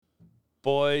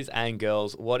Boys and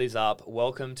girls, what is up?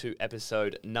 Welcome to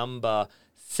episode number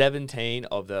 17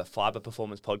 of the PHYBA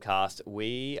Performance Podcast.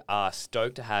 We are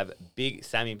stoked to have Big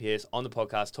Sammy and Pearce on the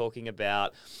podcast talking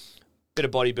about a bit of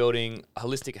bodybuilding,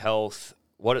 holistic health,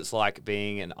 what it's like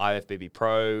being an IFBB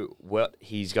pro, what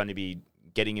he's going to be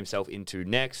getting himself into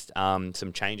next,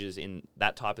 some changes in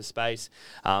that type of space.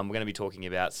 We're going to be talking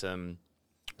about some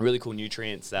really cool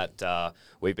nutrients that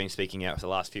we've been speaking out for the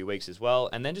last few weeks as well,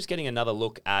 and then just getting another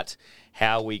look at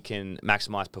how we can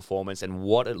maximize performance and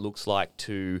what it looks like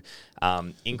to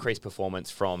increase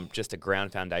performance from just a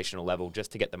ground foundational level,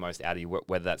 just to get the most out of you,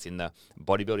 whether that's in the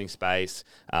bodybuilding space,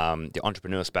 the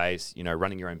entrepreneur space,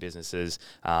 running your own businesses,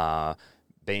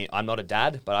 I'm not a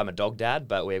dad, but I'm a dog dad,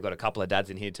 but we've got a couple of dads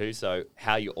in here too, so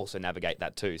how you also navigate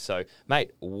that too. So,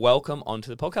 mate, welcome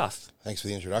onto the podcast. Thanks for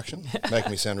the introduction.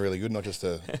 Making me sound really good, not just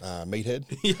a meathead.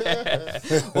 Yeah.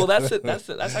 Well, that's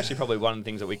actually probably one of the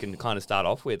things that we can kind of start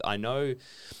off with. I know,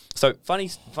 so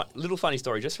little funny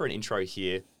story, just for an intro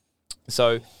here.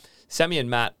 So, Sammy and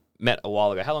Matt met a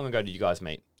while ago. How long ago did you guys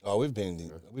meet? Oh, we've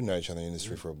known each other in the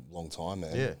industry for a long time,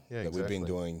 man. Yeah, exactly. We've been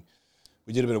doing...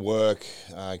 We did a bit of work,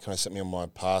 kind of set me on my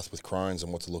path with Crohn's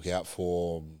and what to look out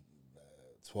for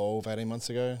 12, 18 months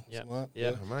ago. Yeah. Like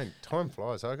Yeah. Oh, mate, time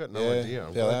flies. I got no idea.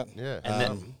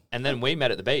 And then we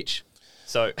met at the beach.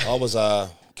 So I was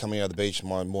coming out of the beach,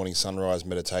 my morning sunrise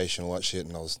meditation, all that shit,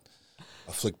 and I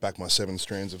flicked back my 7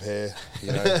 strands of hair,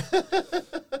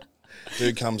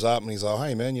 Dude comes up and he's like,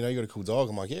 "Hey, man, you got a cool dog."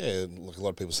 I'm like, "Yeah." Like a lot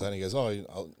of people say, and he goes, "Oh,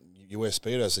 you wear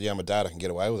Speedos?" I said, "Yeah, I'm a dad. I can get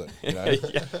away with it." Yeah.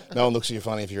 No one looks at you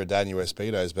funny if you're a dad and you wear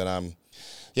Speedos. But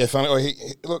yeah, funny. Oh,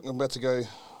 look, I'm about to go.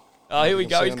 Oh, here we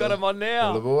go. He's got him on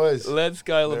now. The boys. Let's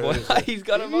go, the boy. He's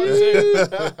got him on too.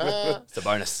 It's a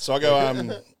bonus. So I go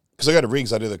because I go to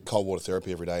Riggs. I do the cold water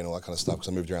therapy every day and all that kind of stuff because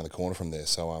I moved around the corner from there.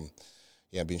 So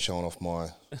yeah, I've been showing off my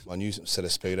new set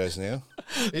of Speedos now.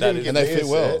 And they fit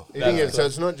well. So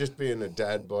it's not just being a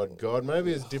dad bod. God,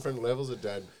 maybe there's different levels of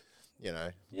dad.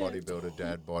 Bodybuilder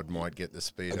dad bod might get the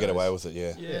Speedos. I get away with it,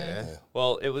 yeah. Yeah.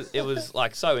 Well, it was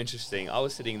like so interesting. I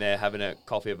was sitting there having a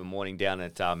coffee of a morning down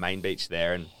at Main Beach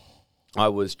there, and I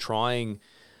was trying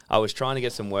to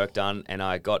get some work done, and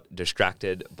I got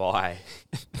distracted by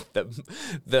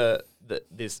number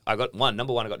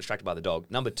one, I got distracted by the dog.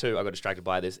 Number two, I got distracted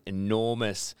by this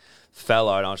enormous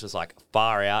fellow, and I was just like,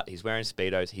 far out. He's wearing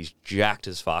Speedos. He's jacked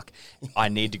as fuck. I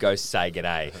need to go say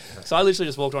g'day. So I literally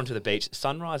just walked onto the beach.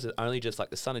 Sunrise is only just like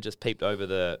the sun had just peeped over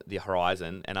the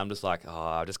horizon, and I'm just like, oh,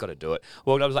 I've just got to do it.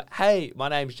 Walked up, I was like, hey, my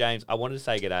name's James. I wanted to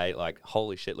say g'day. Like,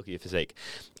 holy shit, look at your physique.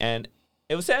 And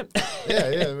it was Sam. Yeah,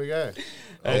 there we go.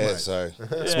 So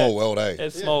small world, eh?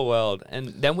 It's small world. And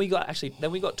then we got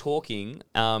talking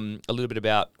a little bit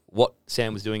about what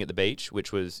Sam was doing at the beach,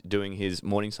 which was doing his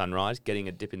morning sunrise, getting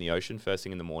a dip in the ocean first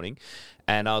thing in the morning.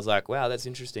 And I was like, wow, that's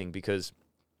interesting, because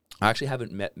I actually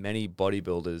haven't met many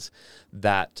bodybuilders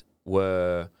that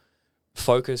were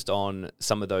focused on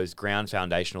some of those ground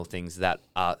foundational things that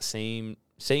seem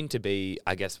to be,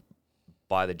 I guess,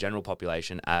 by the general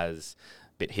population as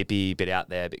bit hippie, bit out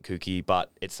there, bit kooky, but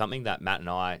it's something that Matt and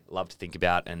I love to think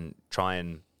about and try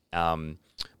and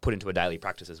put into a daily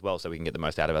practice as well, so we can get the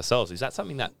most out of ourselves. Is that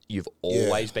something that you've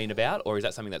always been about, or is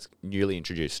that something that's newly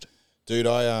introduced? Dude,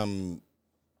 I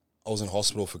was in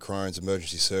hospital for Crohn's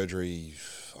emergency surgery,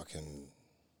 fucking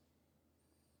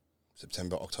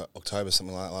September, October,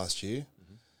 something like that last year,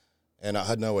 and I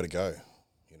had nowhere to go.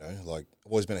 Like,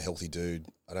 I've always been a healthy dude.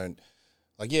 I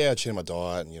cheat on my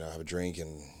diet and have a drink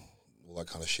and all that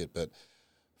kind of shit, but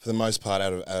for the most part,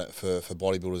 for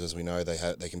bodybuilders, as we know,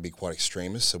 they can be quite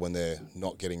extremists. So when they're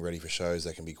not getting ready for shows,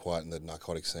 they can be quite in the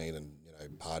narcotic scene and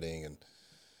partying and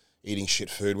eating shit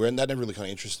food. That never really kind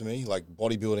of interested me. Like,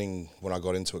 bodybuilding, when I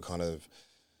got into it, kind of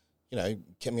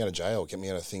kept me out of jail, kept me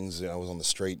out of things. I was on the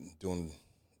street doing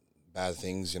bad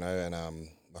things, and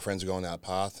my friends were going down that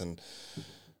path, and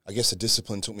I guess the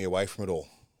discipline took me away from it all.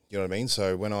 You know what I mean?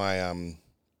 So when I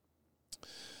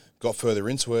got further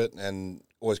into it and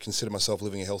always considered myself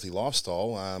living a healthy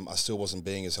lifestyle, I still wasn't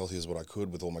being as healthy as what I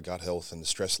could with all my gut health and the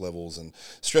stress levels. And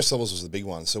stress levels was the big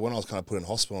one. So when I was kind of put in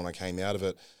hospital and I came out of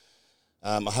it,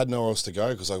 I had nowhere else to go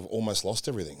because I've almost lost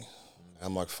everything. And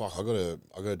I'm like, fuck, I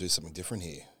gotta do something different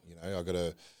here. I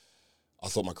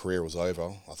thought my career was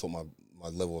over. I thought my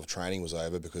level of training was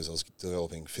over because I was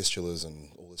developing fistulas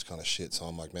and all this kind of shit. So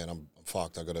I'm like, man, I'm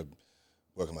fucked. I got to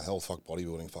work on my health. Fuck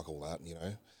bodybuilding. Fuck all that.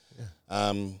 Yeah.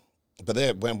 But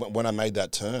there, when I made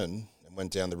that turn and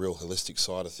went down the real holistic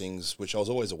side of things, which I was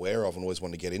always aware of and always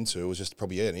wanted to get into, it was just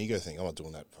probably an ego thing. I'm not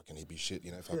doing that fucking hippie shit,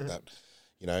 fuck that,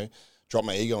 dropped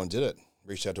my ego and did it.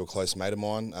 Reached out to a close mate of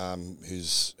mine,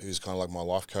 who's kind of like my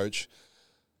life coach,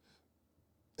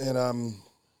 And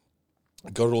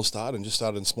got it all started and just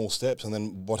started in small steps. And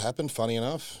then what happened, funny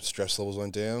enough, stress levels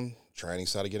went down, training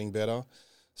started getting better,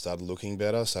 started looking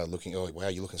better, oh, wow,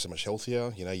 you're looking so much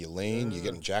healthier. You know, you're lean, you're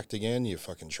getting jacked again, you're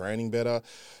fucking training better,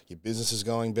 your business is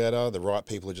going better, the right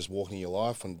people are just walking in your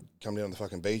life and come down on the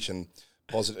fucking beach and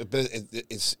positive. But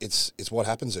it's what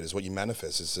happens, it's what you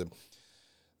manifest. It's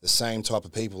the same type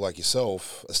of people like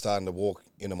yourself are starting to walk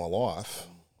into my life.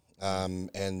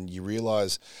 And you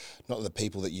realise not the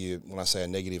people that when I say are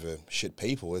negative, are shit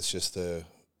people. It's just the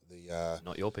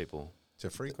not your people. It's a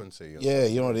frequency. Yeah,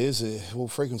 you know what it is. Well,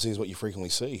 frequency is what you frequently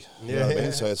see. You know what I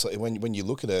mean? So it's like when you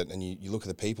look at it and you look at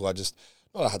the people,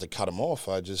 I had to cut them off.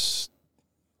 I just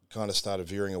kind of started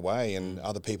veering away, and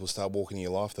other people start walking in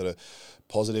your life that are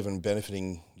positive and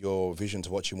benefiting your vision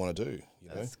to what you want to do.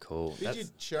 That's cool. Did you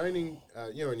training?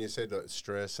 When you said like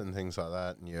stress and things like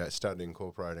that, and you started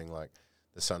incorporating like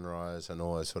the sunrise and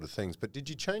all those sort of things. But did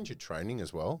you change your training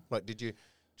as well? Like, did you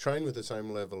train with the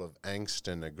same level of angst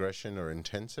and aggression or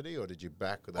intensity, or did you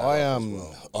back that up as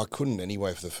well? I couldn't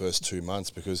anyway for the first 2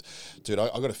 months because, dude, I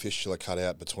got a fistula cut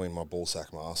out between my ball sack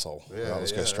and my arsehole.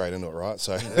 Let's go straight into it, right?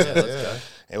 So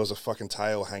it was a fucking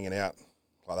tail hanging out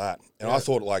like that. And I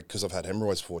thought, like, because I've had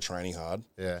hemorrhoids before training hard,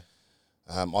 I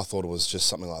thought it was just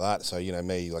something like that. So, you know,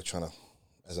 me, like, trying to,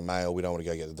 as a male, we don't want to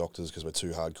go get the doctors because we're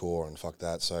too hardcore and fuck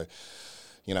that. So,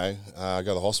 you know, I go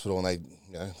to the hospital and they,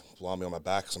 you know, lie me on my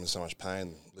back because I'm in so much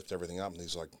pain, lift everything up, and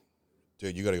he's like,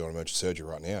 dude, you got to go on emergency surgery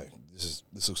right now. This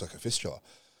looks like a fistula.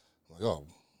 I'm like, oh,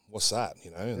 what's that? You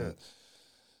know? And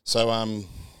so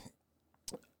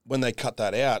when they cut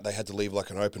that out, they had to leave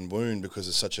like an open wound because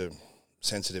it's such a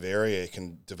sensitive area. It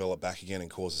can develop back again and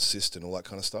cause a cyst and all that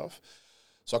kind of stuff.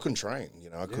 So I couldn't train, you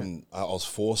know, I was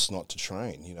forced not to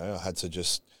train, you know, I had to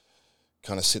just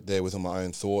kind of sit there with all my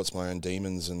own thoughts, my own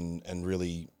demons, and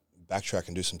really backtrack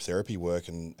and do some therapy work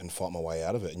and fight my way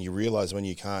out of it. And you realise when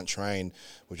you can't train,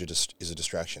 which is a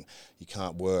distraction, you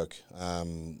can't work,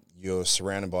 you're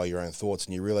surrounded by your own thoughts,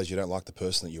 and you realise you don't like the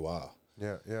person that you are.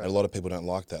 Yeah. And a lot of people don't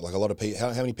like that. Like a lot of people,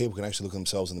 how many people can actually look at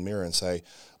themselves in the mirror and say,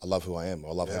 I love who I am, or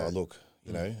I love how I look,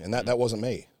 you know? And that wasn't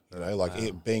me, you know,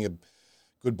 like being a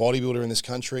good bodybuilder in this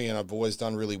country, and I've always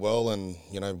done really well and,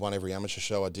 you know, won every amateur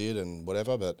show I did and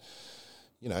whatever, but,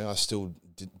 you know, I still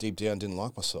deep down didn't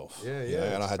like myself. Yeah, you know,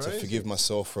 and I had to forgive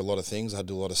myself for a lot of things. I had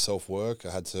to do a lot of self-work.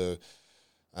 I had to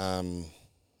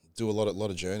do a lot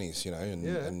of journeys, you know,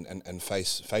 and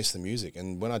face the music.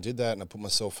 And when I did that and I put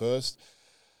myself first,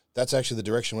 that's actually the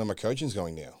direction where my coaching's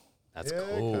going now. That's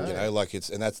cool. You know, like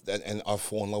and I've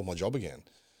fallen in love with my job again.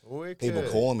 Wicked. People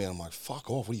calling me and I'm like,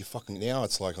 fuck off, what are you fucking, now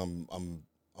it's like I'm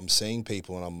seeing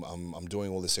people and I'm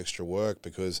doing all this extra work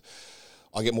because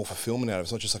I get more fulfillment out of it.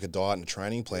 It's not just like a diet and a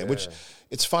training plan, which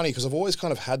it's funny because I've always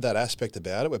kind of had that aspect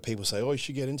about it where people say, oh, you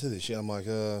should get into this. Yeah, I'm like,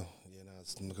 I'm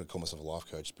not going to call myself a life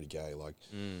coach. It's pretty gay. Like,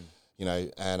 you know,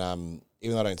 and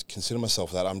even though I don't consider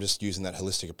myself that, I'm just using that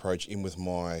holistic approach in with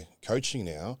my coaching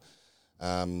now,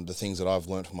 the things that I've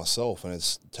learned for myself, and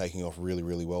it's taking off really,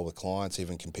 really well with clients,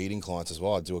 even competing clients as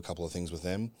well. I do a couple of things with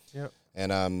them. Yep.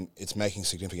 And it's making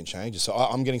significant changes. So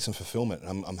I'm getting some fulfillment.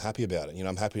 I'm happy about it. You know,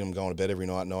 I'm happy I'm going to bed every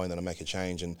night knowing that I make a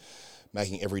change and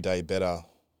making every day better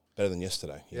than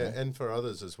yesterday. You know? And for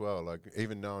others as well. Like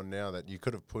even knowing now that you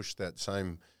could have pushed that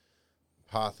same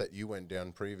path that you went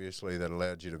down previously that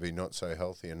allowed you to be not so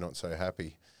healthy and not so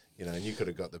happy. You know, and you could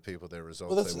have got the people their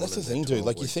results. Well, that's the thing, dude.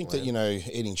 Like you think that, you know,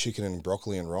 eating chicken and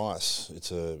broccoli and rice,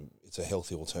 it's a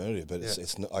healthy alternative, but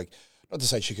it's not like. Not to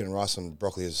say chicken and rice and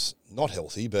broccoli is not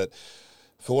healthy, but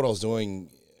for what I was doing,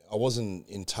 I wasn't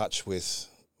in touch with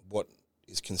what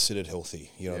is considered healthy,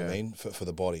 you know what I mean, for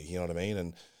the body, you know what I mean?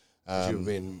 And you've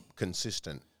been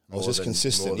consistent. I was just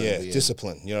consistent,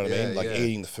 discipline, you know what I mean? Like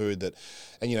eating the food that,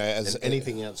 and you know, as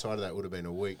anything outside of that would have been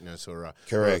a weakness or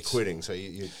a quitting. So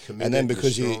you committed. And then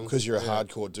because you're a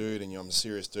hardcore dude and I'm a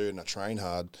serious dude and I train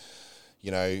hard,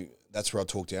 you know, that's where I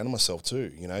talk down to myself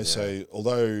too, you know. Yeah. So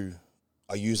although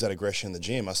I use that aggression in the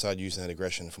gym, I started using that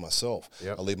aggression for myself.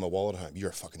 Yep. I leave my wallet at home. You're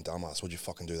a fucking dumbass. What'd you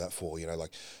fucking do that for? You know,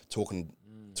 like talking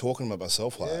about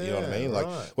myself like that, you know what I mean? Like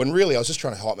when really I was just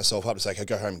trying to hype myself up to say, okay,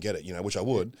 go home and get it, you know, which I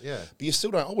would. Yeah. But you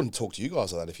still don't, I wouldn't talk to you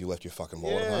guys like that if you left your fucking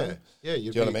wallet at home. Yeah,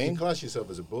 you know what I mean? You class yourself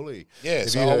as a bully. Yeah,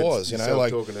 so I was, you know,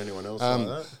 like talking to anyone else like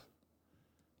that.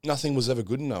 Nothing was ever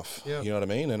good enough. You know what I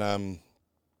mean? And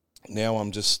now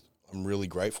I'm really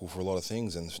grateful for a lot of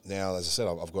things. And now, as I said,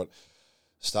 I've got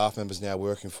staff members now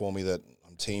working for me that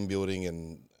I'm team building,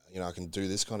 and you know I can do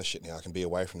this kind of shit now. I can be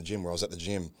away from the gym, where I was at the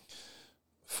gym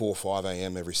 4 or 5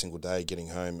 a.m. every single day, getting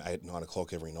home 8, 9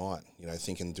 o'clock every night, you know,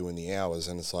 doing the hours.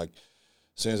 And it's like,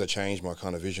 as soon as I change my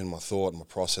kind of vision, my thought and my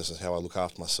process of how I look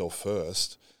after myself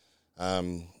first,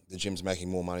 the gym's making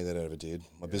more money than it ever did.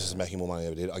 My business is making more money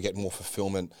than it ever did. I get more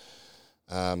fulfillment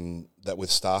that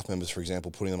with staff members, for example,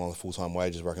 putting them on the full-time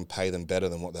wages where I can pay them better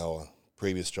than what they were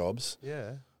previous jobs.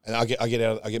 Yeah. And I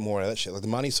get more out of that shit. Like the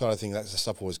money side of things, that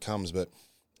stuff always comes, but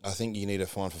I think you need to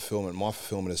find fulfillment. My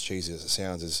fulfillment, as cheesy as it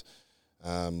sounds, is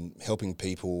helping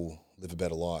people live a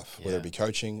better life, whether it be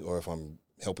coaching or if I'm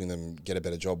helping them get a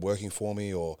better job working for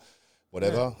me or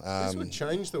whatever. Yeah. This would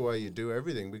change the way you do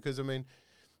everything because, I mean,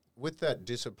 with that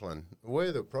discipline,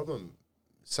 where the problem,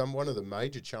 one of the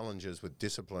major challenges with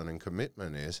discipline and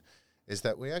commitment is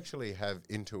that we actually have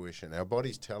intuition. Our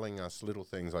body's telling us little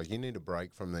things like you need a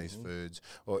break from these foods,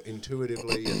 or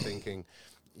intuitively you're thinking,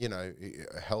 you know,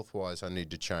 health-wise, I need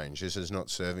to change. This is not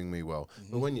serving me well.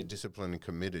 But when you're disciplined and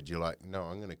committed, you're like, no,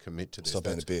 I'm going to commit to this. Stop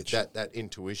being a bitch. That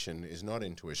intuition is not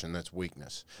intuition, that's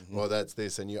weakness. Or that's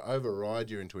this, and you override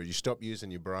your intuition. You stop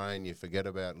using your brain, you forget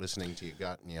about listening to your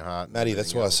gut and your heart. Matty,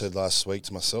 that's why I said last week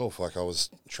to myself, like I was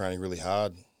training really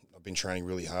hard. I've been training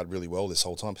really hard, really well this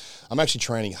whole time. I'm actually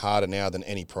training harder now than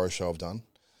any pro show I've done.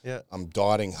 Yeah. I'm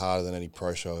dieting harder than any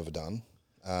pro show I've ever done.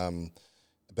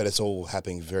 But it's all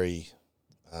happening very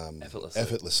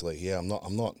effortlessly. Yeah,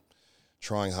 I'm not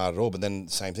trying hard at all. But then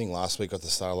same thing last week, got the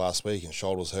start of last week, and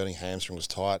shoulder was hurting, hamstring was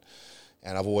tight,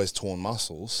 and I've always torn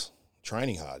muscles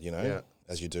training hard, you know,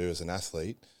 as you do as an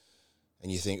athlete.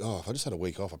 And you think, oh, if I just had a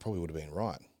week off, I probably would have been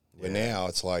right. Yeah. But now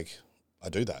it's like, I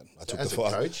do that. I took as a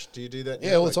coach, do you do that?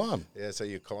 Yeah, all the time. Yeah, so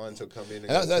your clients will come in.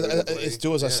 It's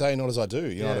do as I say, not as I do.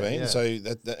 You know what I mean? Yeah. So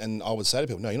and I would say to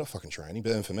people, no, you're not fucking training.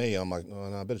 But then for me, I'm like, oh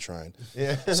no, I better train.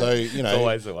 Yeah. So you know,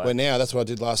 always the way. Well, now that's what I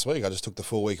did last week. I just took the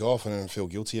full week off and didn't feel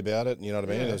guilty about it. You know what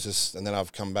I mean? It was just, and then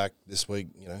I've come back this week,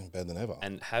 you know, better than ever.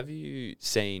 And have you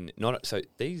seen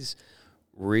these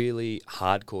really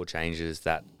hardcore changes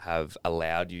that have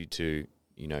allowed you to,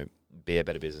 you know, be a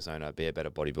better business owner, be a better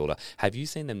bodybuilder? Have you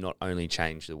seen them not only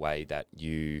change the way that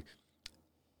you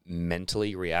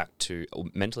mentally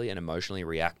and emotionally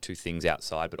react to things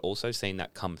outside, but also seen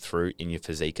that come through in your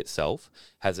physique itself?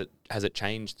 Has it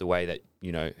changed the way that,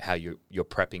 you know, how you're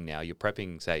prepping now? You're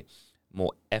prepping, say,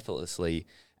 more effortlessly,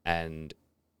 and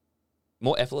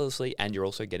you're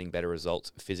also getting better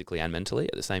results physically and mentally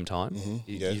at the same time.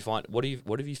 You find what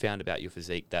have you found about your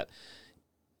physique that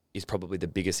is probably the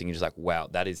biggest thing? You're just like, wow,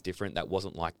 that is different. That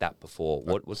wasn't like that before.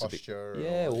 What's posture?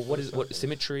 What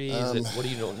symmetry is it? What do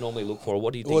you normally look for?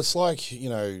 What do you think? Well, it's like, you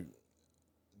know,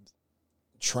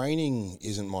 training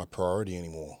isn't my priority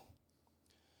anymore.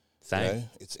 Same. You know?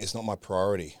 It's not my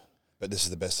priority, but this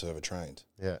is the best I've ever trained.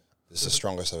 Yeah. This is the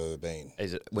strongest I've ever been.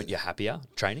 Is it when you're happier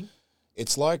training?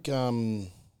 It's like when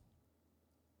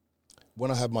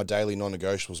I have my daily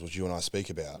non-negotiables, which you and I speak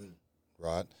about,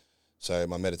 right? So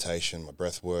my meditation, my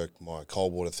breath work, my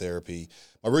cold water therapy.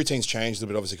 My routine's changed a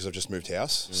little bit, obviously, because I've just moved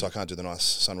house, so I can't do the nice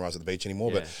sunrise at the beach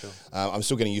anymore. But I'm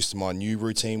still getting used to my new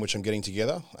routine, which I'm getting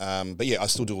together. But yeah, I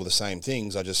still do all the same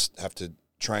things. I just have to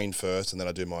train first, and then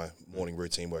I do my morning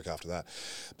routine work after that.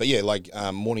 But yeah, like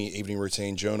morning, evening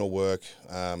routine, journal work,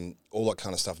 all that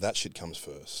kind of stuff. That shit comes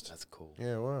first. That's cool.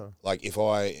 Yeah, wow. Like if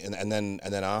I and then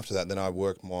after that, then I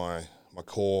work my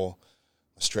core,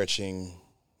 my stretching,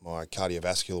 my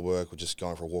cardiovascular work, or just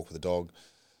going for a walk with the dog,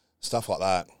 stuff like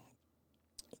that.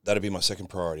 That'd be my second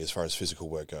priority as far as physical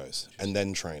work goes, and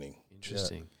then training.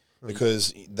 Interesting. Yeah.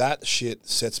 Because that shit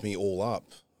sets me all up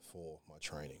for my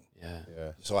training.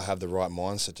 Yeah. So I have the right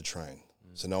mindset to train.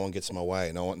 So no one gets in my way.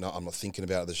 I'm not thinking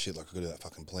about this shit like I got to do that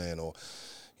fucking plan, or,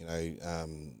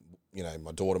 you know,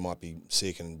 my daughter might be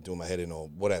sick and doing my head in or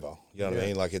whatever. You know what I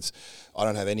mean? Like I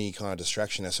don't have any kind of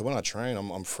distraction there. So when I train,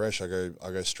 I'm fresh. I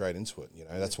go straight into it. You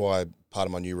know, that's why part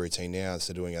of my new routine now,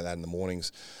 instead of doing that in the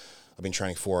mornings, I've been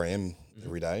training 4 a.m.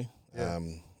 every day,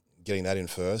 getting that in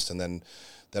first, and then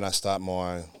I start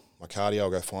my cardio. I'll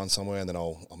go find somewhere, and then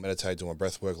I'll meditate, do my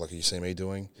breath work like you see me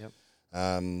doing. Yep.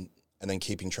 And then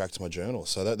keeping track to my journal.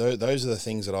 So those are the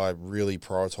things that I really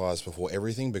prioritize before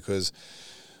everything, because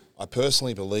I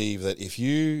personally believe that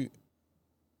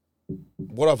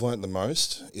what I've learned the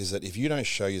most is that if you don't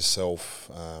show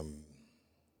yourself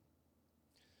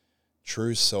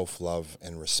true self-love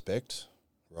and respect,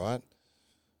 right?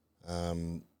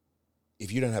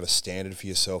 If you don't have a standard for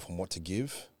yourself on what to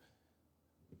give,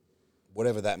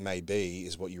 whatever that may be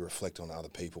is what you reflect on other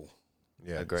people.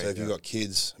 Yeah, agree. So if you've got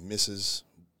kids, misses,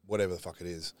 whatever the fuck it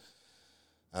is,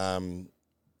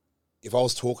 if I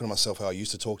was talking to myself how I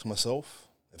used to talk to myself,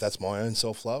 if that's my own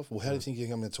self-love, well, how do you think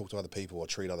I'm going to talk to other people or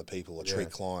treat other people or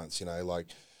treat clients, you know, like...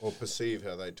 Or perceive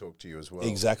how they talk to you as well.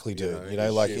 Exactly, dude. You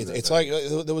know, like, it's like,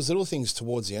 there was little things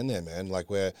towards the end there, man, like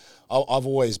where I've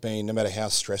always been, no matter how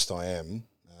stressed I am,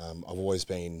 I always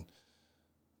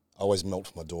melt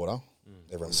for my daughter.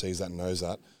 Everyone sees that and knows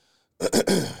that.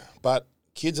 But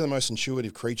kids are the most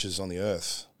intuitive creatures on the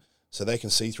earth, so they can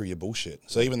see through your bullshit.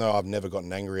 So even though I've never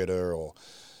gotten angry at her or,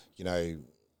 you know,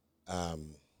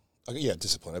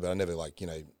 discipline her, but I never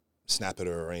snap at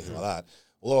her or anything like that.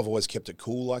 Although I've always kept it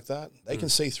cool like that, they can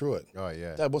see through it. Oh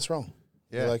yeah, Dad, what's wrong?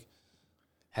 yeah. You're like,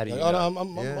 How do you oh, know?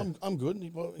 no, I'm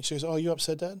good. She goes, oh, you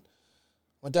upset, Dad?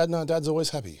 My dad, no, Dad's always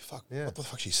happy. Fuck, what the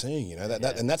fuck's she saying? You know,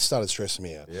 that started stressing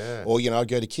me out. Yeah. Or, I'd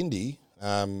go to kindy,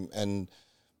 and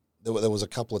there was a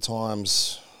couple of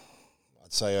times,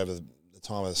 I'd say over the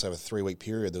time, I'd say over a 3-week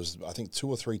period, there was, I think, 2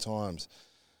 or 3 times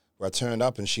where I turned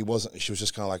up and she was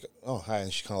just kind of like, oh, hey,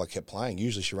 and she kind of like kept playing.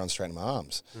 Usually she runs straight in my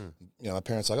arms. My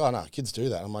parents are like, oh, no, kids do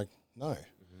that. I'm like, no.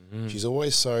 She's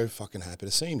always so fucking happy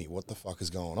to see me. What the fuck is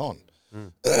going on?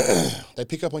 They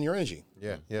pick up on your energy.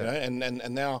 Yeah.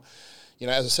 And now,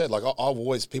 as I said, like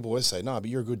people always say, no, but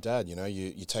you're a good dad.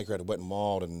 You take her out to Wet and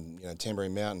Wild and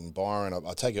Tambourine Mountain, Byron.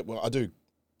 I take it. Well, I do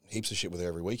heaps of shit with her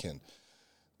every weekend,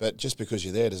 but just because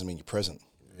you're there doesn't mean you're present.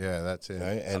 Yeah, that's it.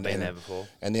 I've been there before.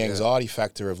 And the anxiety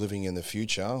factor of living in the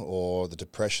future or the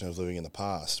depression of living in the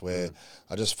past, where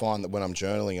I just find that when I'm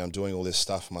journaling, I'm doing all this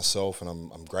stuff for myself, and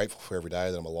I'm grateful for every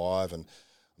day that I'm alive, and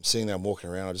I'm sitting there, I'm walking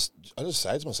around. I just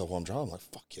say to myself while I'm driving, I'm like,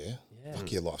 fuck yeah,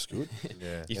 fuck yeah, life's good.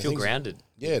 Yeah. You feel grounded.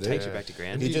 Yeah, it takes dude. you back to And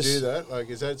grounded. do you do that? Like,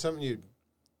 is that something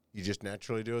you just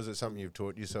naturally do? Is it something you've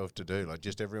taught yourself to do? Like,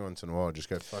 just every once in a while, just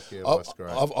go, fuck yeah, life's great.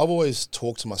 I've always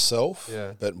talked to myself,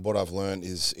 Yeah. but what I've learned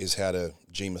is how to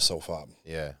G myself up.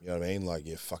 Yeah. You know what I mean? Like,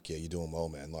 yeah, fuck yeah, you're doing well,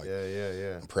 man. Like,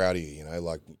 Yeah. I'm proud of you,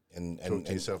 like, and Talk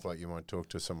to yourself like you might talk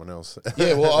to someone else.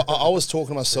 yeah, well, I was talking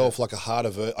to myself like a heart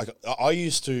of it. Like, I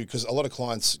used to, because a lot of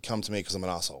clients come to me because I'm an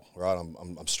asshole, right?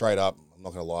 I'm straight up. I'm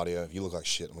not going to lie to you. If you look like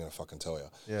shit, I'm going to fucking tell you.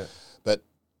 Yeah. But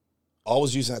I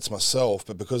was using that to myself,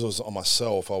 but because it was on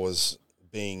myself, I was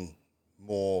being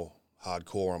more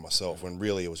hardcore on myself when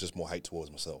really it was just more hate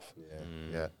towards myself.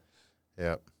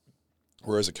 Yeah.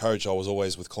 Whereas a coach, I was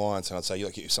always with clients and I'd say,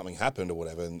 like, if something happened or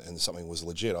whatever and something was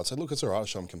legit, I'd say, look, it's all right, I'll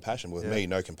show them compassion. But with me,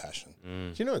 no compassion.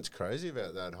 Do you know what's crazy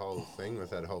about that whole thing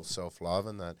with that whole self-love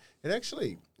and that? It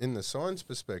actually, in the science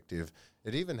perspective,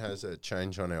 it even has a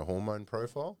change on our hormone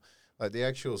profile. Like the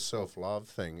actual self-love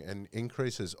thing and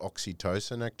increases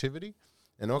oxytocin activity.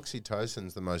 And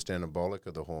oxytocin's the most anabolic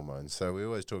of the hormones. So we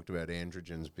always talked about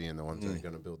androgens being the ones that are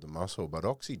going to build the muscle. But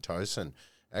oxytocin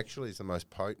actually is the most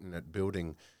potent at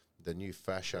building the new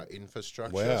fascia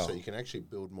infrastructure. Wow. So you can actually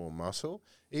build more muscle.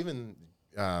 Even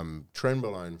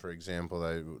trenbolone, for example,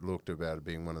 they looked about it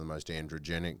being one of the most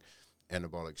androgenic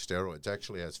anabolic steroids.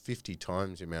 Actually has 50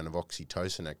 times the amount of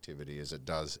oxytocin activity as it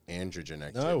does androgen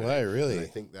activity. No way, really? And I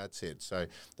think that's it. So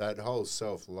that whole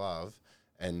self-love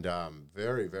and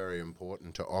very, very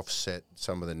important to offset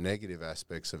some of the negative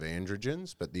aspects of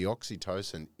androgens, but the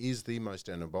oxytocin is the most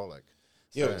anabolic.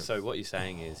 Yeah. So what you're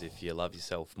saying is if you love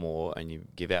yourself more and you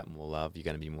give out more love, you're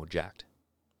going to be more jacked.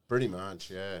 Pretty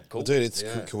much, yeah. Cool. Well, dude, it's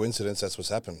coincidence. That's what's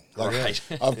happened. Like, Right.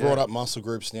 I've brought up muscle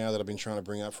groups now that I've been trying to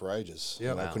bring up for ages.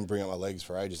 Yeah. I Wow. couldn't bring up my legs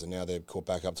for ages, and now they're caught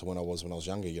back up to when I was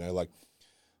younger. Yeah,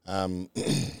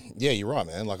 you're right,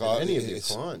 man. Like, Any of your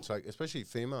clients, like especially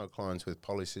female clients with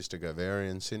polycystic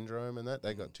ovarian syndrome and that,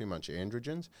 they got too much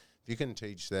androgens. If you can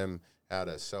teach them how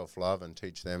to self-love and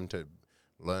teach them to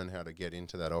learn how to get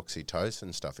into that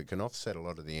oxytocin stuff, it can offset a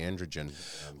lot of the androgen.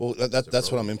 Well,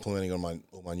 that's what I'm implementing on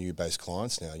all my new base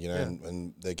clients now.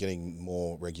 And they're getting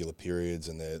more regular periods,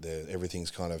 and they're everything's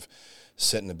kind of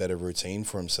setting a better routine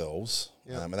for themselves.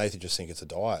 And they just think it's a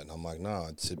diet, and I'm like, no,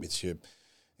 it's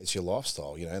your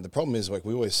lifestyle. And the problem is, like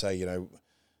we always say,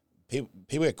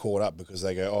 people get caught up because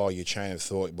they go, oh, your chain of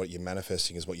thought, what you're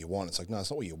manifesting is what you want. It's like, no, it's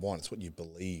not what you want, it's what you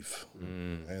believe.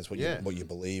 It's what you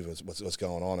believe is what's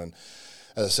going on. And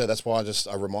as I said, that's why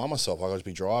I remind myself, I just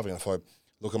be driving, and if I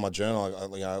look at my journal,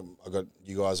 I got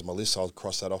you guys on my list, so I'll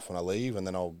cross that off when I leave, and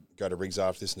then I'll go to Riggs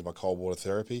after this and do my cold water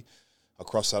therapy. I'll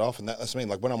cross that off, and that's me.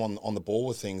 Like when I'm on the ball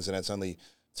with things and it's only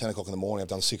 10 o'clock in the morning, I've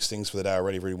done 6 things for the day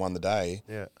already, really won the day.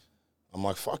 Yeah. I'm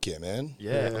like, fuck yeah, man.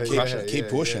 Yeah. Keep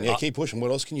pushing. Yeah, keep pushing.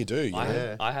 What else can you do?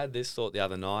 I had this thought the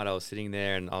other night. I was sitting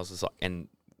there and I was just like, and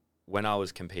when I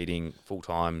was competing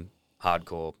full-time,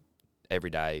 hardcore, every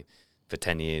day for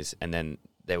 10 years, and then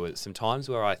there were some times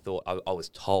where I thought I was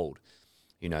told,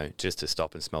 just to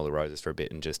stop and smell the roses for a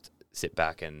bit and just sit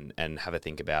back and have a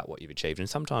think about what you've achieved. And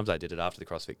sometimes I did it after the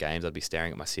CrossFit Games. I'd be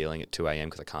staring at my ceiling at 2 a.m.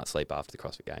 because I can't sleep after the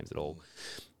CrossFit Games at all.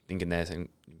 Thinking there, saying,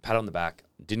 pat on the back.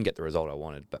 Didn't get the result I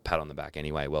wanted, but pat on the back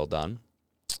anyway. Well done.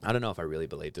 I don't know if I really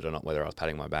believed it or not, whether I was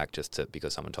patting my back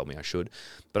because someone told me I should.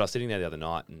 But I was sitting there the other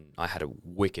night and I had a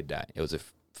wicked day. It was a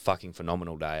fucking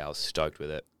phenomenal day. I was stoked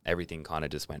with it. Everything kind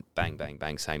of just went bang, bang,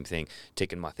 bang, same thing.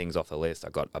 Ticking my things off the list. I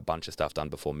got a bunch of stuff done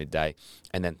before midday,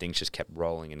 and then things just kept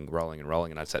rolling and rolling and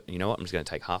rolling. And I said, you know what? I'm just going to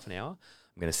take half an hour.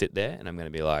 I'm going to sit there and I'm going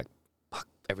to be like, fuck,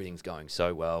 everything's going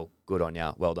so well. Good on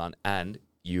ya. Well done. And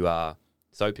you are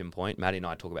so pinpoint. Maddie and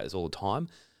I talk about this all the time,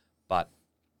 but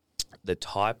the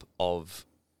type of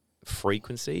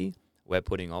frequency we're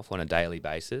putting off on a daily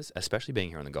basis, especially being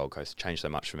here on the Gold Coast, changed so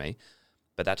much for me.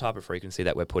 But that type of frequency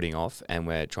that we're putting off, and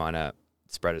we're trying to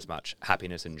spread as much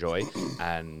happiness and joy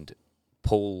and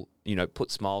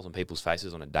put smiles on people's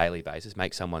faces on a daily basis,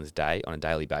 make someone's day on a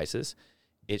daily basis.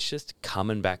 It's just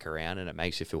coming back around, and it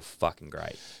makes you feel fucking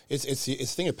great. It's the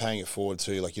thing of paying it forward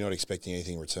too. Like, you're not expecting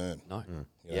anything in return. No.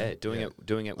 You know?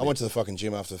 Doing it. I went to the fucking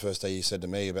gym after the first day you said to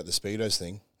me about the Speedos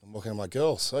thing. I'm walking, I'm like,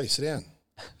 girls, hey, sit down.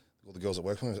 All the girls at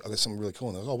work for me, I got something really cool.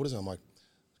 And they're like, oh, what is it? I'm like,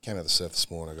 came out of the surf this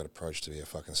morning, I got approached to be a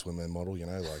fucking swimwear model, you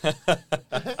know, like.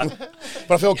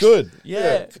 But I felt good.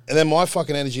 Yeah. And then my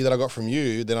fucking energy that I got from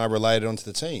you, then I relayed it onto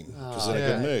the team because they're in a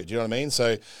good mood. Do you know what I mean?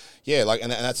 So, yeah, like,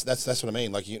 and that's what I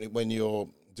mean. Like, when you're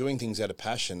doing things out of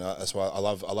passion, that's why I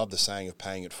love the saying of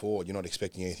paying it forward. You're not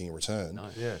expecting anything in return. No.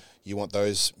 Yeah. You want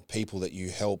those people that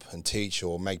you help and teach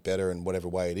or make better in whatever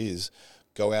way it is,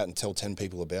 go out and tell 10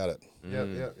 people about it. Yeah.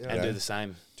 And do the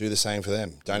same. Do the same for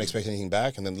them. Don't expect anything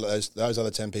back, and then those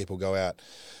other 10 people go out.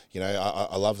 You know,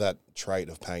 I love that trait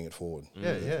of paying it forward.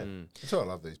 Yeah. That's why I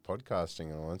love these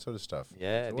podcasting and all that sort of stuff.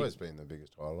 Yeah, It's always been the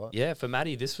biggest highlight. Yeah, for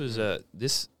Maddie, this was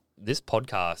this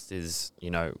podcast is,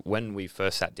 when we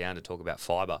first sat down to talk about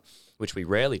PHYBA, which we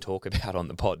rarely talk about on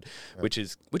the pod, which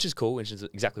is cool, which is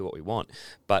exactly what we want.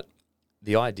 But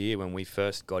the idea when we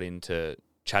first got into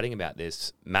chatting about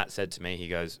this, Matt said to me, he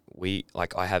goes,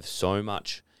 I have so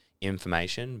much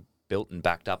information built and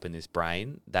backed up in this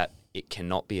brain that it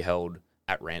cannot be held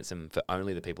at ransom for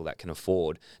only the people that can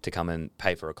afford to come and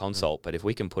pay for a consult. But if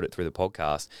we can put it through the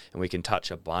podcast and we can touch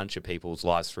a bunch of people's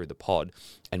lives through the pod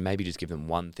and maybe just give them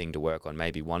one thing to work on,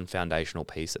 maybe one foundational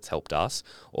piece that's helped us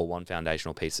or one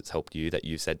foundational piece that's helped you that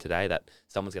you said today, that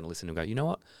someone's going to listen and go, you know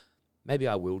what? Maybe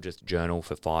I will just journal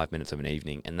for 5 minutes of an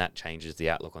evening, and that changes the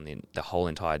outlook on the whole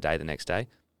entire day the next day.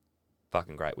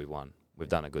 Fucking great, we won. We've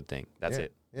done a good thing. That's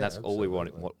it. Yeah, that's all we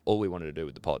wanted. All we wanted to do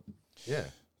with the pod. Yeah.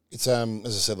 It's as I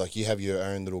said, like, you have your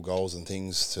own little goals and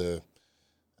things to,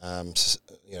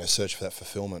 search for that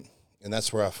fulfillment, and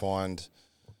that's where I find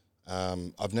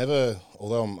I've never,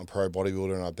 although I'm a pro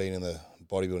bodybuilder and I've been in the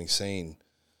bodybuilding scene,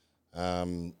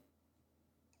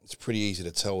 it's pretty easy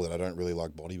to tell that I don't really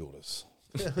like bodybuilders.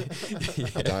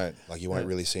 I don't. Like, you won't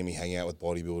really see me hang out with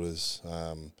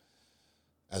bodybuilders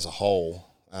as a whole,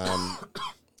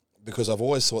 because I've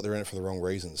always thought they're in it for the wrong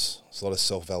reasons. It's a lot of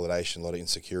self-validation, a lot of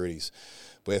insecurities,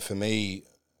 where for me,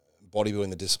 bodybuilding,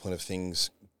 the discipline of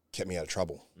things, kept me out of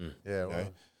trouble. Yeah,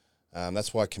 well.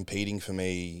 That's why competing for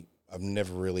me, I've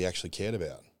never really actually cared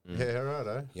about. Yeah,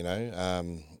 right, You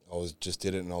know, I just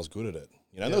did it and I was good at it.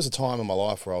 You know, there was a time in my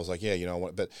life where I was like, yeah, you know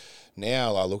what, but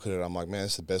now I look at it, I'm like, man,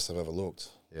 it's the best I've ever looked.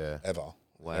 Yeah. Ever.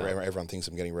 Wow. Everyone thinks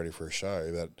I'm getting ready for a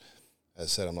show, but as I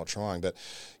said, I'm not trying. But,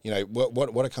 you know,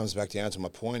 what it comes back down to, my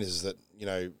point is that, you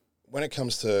know, when it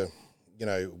comes to, you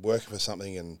know, working for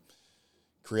something and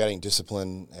creating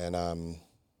discipline and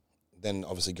then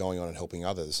obviously going on and helping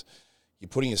others, you're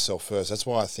putting yourself first. That's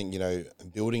why I think, you know,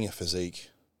 building a physique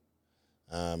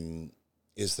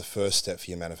is the first step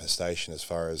for your manifestation as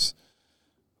far as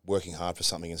working hard for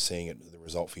something and seeing the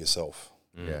result for yourself.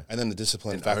 Yeah. And then the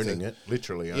discipline And factor. owning it,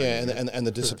 literally owning Yeah, it. and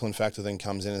the discipline factor then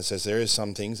comes in and says there is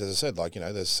some things, as I said, like, you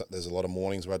know, there's a lot of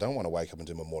mornings where I don't want to wake up and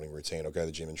do my morning routine or go to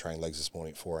the gym and train legs this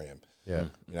morning at 4 a.m. Yeah.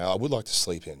 You know, I would like to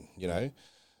sleep in, you know.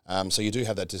 So you do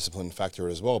have that discipline factor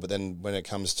as well. But then when it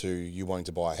comes to you wanting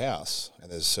to buy a house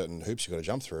and there's certain hoops you've got to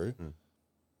jump through,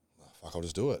 fuck, I'll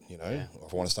just do it, you know. Yeah. Or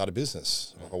if I want to start a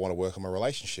business, or if I want to work on my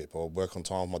relationship or work on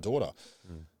time with my daughter.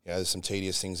 You know, there's some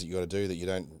tedious things that you got to do that you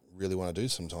don't really want to do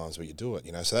sometimes, but you do it,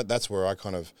 you know. So that's where I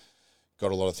kind of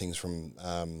got a lot of things from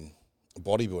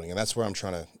bodybuilding, and that's where I'm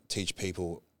trying to teach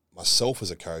people, myself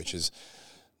as a coach, is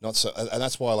not so, and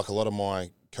that's why, like, a lot of my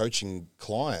coaching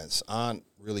clients aren't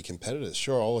really competitors.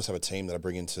 Sure, I always have a team that I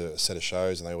bring into a set of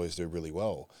shows and they always do really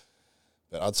well,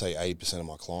 but I'd say 80% of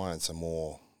my clients are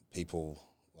more people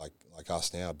like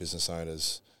us now, business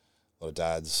owners, a lot of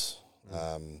dads,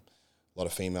 a lot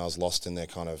of females lost in their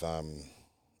kind of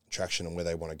traction and where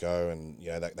they want to go, and, you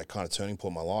know, that kind of turning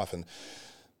point in my life. And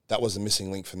that was the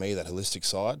missing link for me, that holistic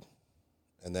side.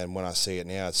 And then when I see it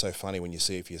now, it's so funny when you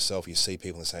see it for yourself. You see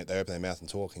people and they open their mouth and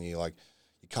talk, and you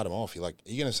cut them off. You're like,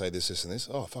 are you going to say this, this, and this?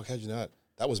 Oh, fuck, how'd you know it?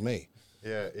 That was me.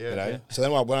 Yeah. You know, so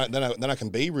then I can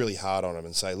be really hard on them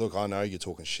and say, look, I know you're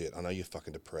talking shit. I know you're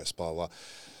fucking depressed, blah blah.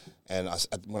 And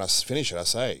when I finish it, I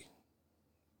say,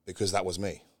 because that was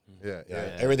me. Yeah, You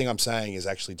know, everything I'm saying is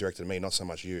actually directed at me, not so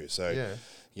much you. So,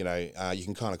 you know, you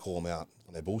can kind of call them out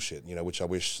on their bullshit. You know, which I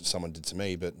wish someone did to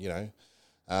me, but you know.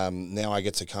 Now I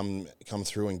get to come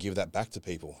through and give that back to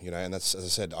people, you know, and that's, as I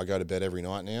said, I go to bed every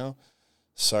night now,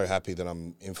 so happy that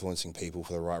I'm influencing people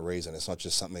for the right reason. It's not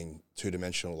just something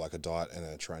two-dimensional like a diet and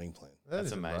a training plan.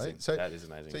 That's amazing. So, that is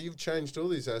amazing. So you've changed all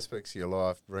these aspects of your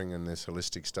life, bringing this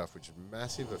holistic stuff, which has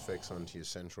massive effects onto your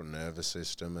central nervous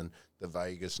system and the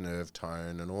vagus nerve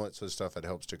tone and all that sort of stuff that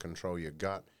helps to control your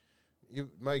gut.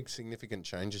 You've made significant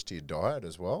changes to your diet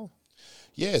as well.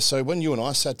 Yeah, so when you and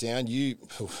I sat down, you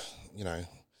know,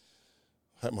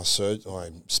 I hope my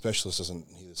specialist doesn't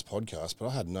hear this podcast, but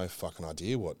I had no fucking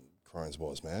idea what Crohn's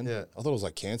was, man. Yeah. I thought it was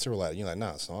like cancer related. You're like, no,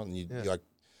 it's not. And you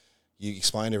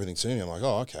explained everything to me. I'm like,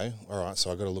 oh, okay, all right.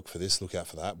 So I got to look for this, look out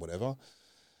for that, whatever.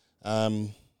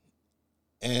 And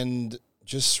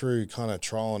just through kind of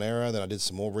trial and error, then I did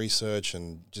some more research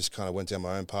and just kind of went down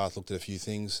my own path, looked at a few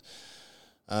things.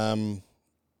 And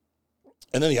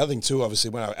then the other thing too, obviously,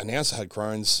 when I announced I had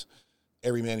Crohn's,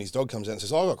 every man and his dog comes out and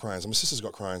says, oh, I got Crohn's, and my sister's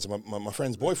got Crohn's, and my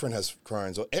friend's boyfriend has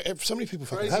Crohn's. So many people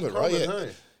fucking have it, right? Yeah.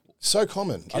 Hey? So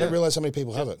common. I didn't realize how many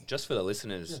people have it. Just for the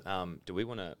listeners, do we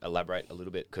want to elaborate a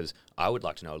little bit? Because I would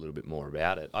like to know a little bit more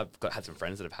about it. I've had some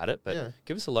friends that have had it, but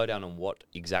give us a lowdown on what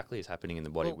exactly is happening in the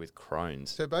body with Crohn's.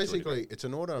 So basically, it's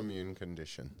an autoimmune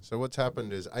condition. So what's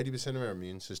happened is 80% of our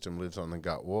immune system lives on the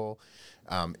gut wall.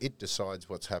 It decides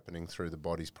what's happening through the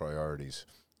body's priorities.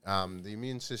 The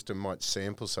immune system might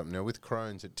sample something. Now, with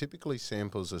Crohn's, it typically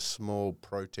samples a small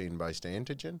protein-based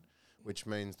antigen, which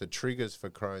means the triggers for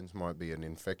Crohn's might be an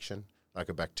infection, like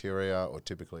a bacteria or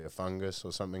typically a fungus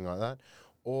or something like that,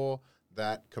 or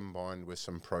that combined with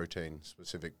some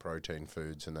specific protein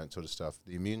foods and that sort of stuff.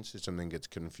 The immune system then gets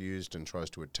confused and tries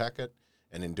to attack it,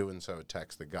 and in doing so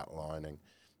attacks the gut lining.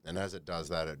 And as it does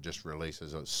that, it just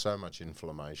releases so much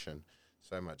inflammation,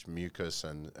 so much mucus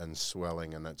and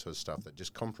swelling and that sort of stuff that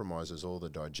just compromises all the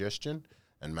digestion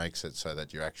and makes it so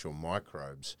that your actual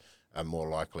microbes are more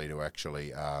likely to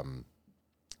actually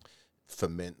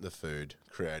ferment the food,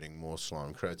 creating more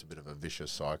slime, creates a bit of a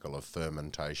vicious cycle of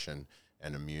fermentation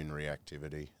and immune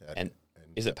reactivity. And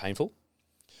is it painful?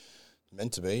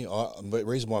 Meant to be. The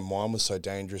reason why mine was so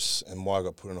dangerous and why I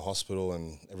got put in a hospital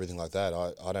and everything like that,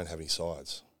 I don't have any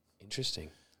sides. Interesting.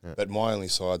 Yeah. But my only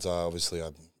sides are obviously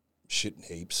I shit in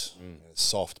heaps. And it's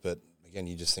soft, but again,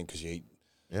 you just think because you eat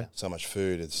so much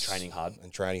food, it's training hard.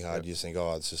 You just think,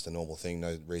 oh, it's just a normal thing,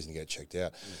 no reason to get checked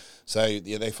out. So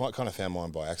yeah, they kind of found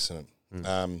mine by accident.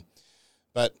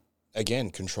 But again,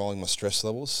 controlling my stress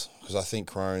levels, because I think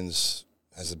Crohn's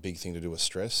has a big thing to do with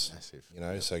stress. Massive. You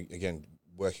know, so again,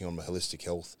 working on my holistic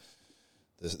health,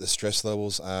 the stress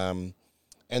levels, and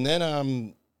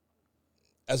then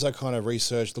as I kind of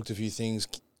researched, looked at a few things,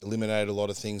 eliminated a lot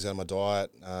of things out of my diet,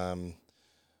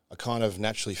 I kind of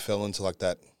naturally fell into like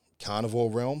that carnivore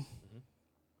realm,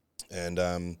 and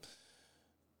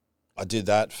I did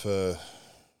that for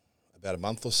about a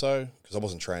month or so because I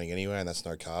wasn't training anyway, and that's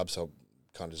no carbs, so it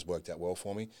kind of just worked out well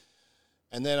for me.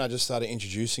 And then I just started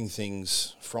introducing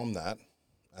things from that,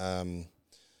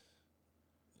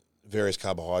 various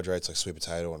carbohydrates like sweet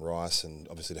potato and rice, and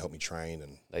obviously to help me train.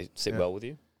 And they sit well with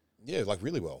you? Yeah, like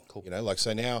really well. Cool. You know, like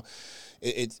so now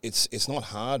it's not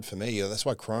hard for me. That's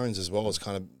why Crohn's as well is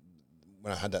kind of,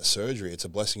 when I had that surgery, it's a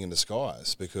blessing in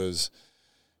disguise because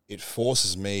it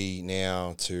forces me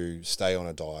now to stay on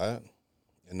a diet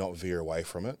and not veer away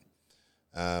from it.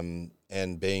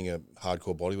 And being a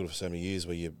hardcore bodybuilder for so many years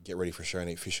where you get ready for a show and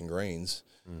eat fish and greens,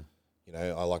 you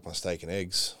know, I like my steak and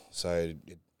eggs, so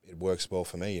it works well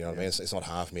for me, you know what I mean? It's not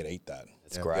hard for me to eat that.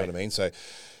 That's great. You know what I mean? So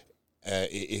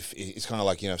if it's kind of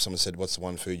like, you know, if someone said, what's the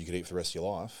one food you could eat for the rest of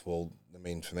your life? Well, I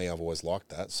mean, for me, I've always liked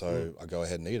that, so I go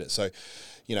ahead and eat it. So,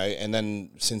 you know, and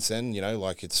then since then, you know,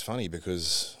 like it's funny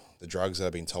because the drugs that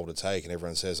I've been told to take, and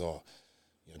everyone says, oh,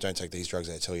 you know, don't take these drugs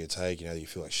they tell you to take, you know, you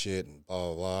feel like shit and blah,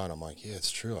 blah, blah. And I'm like, yeah,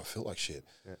 it's true. I feel like shit.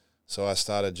 Yeah. So I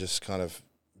started just kind of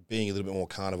being a little bit more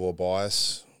carnivore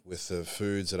bias with the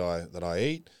foods that I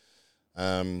eat.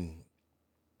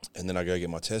 And then I go get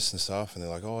my tests and stuff, and they're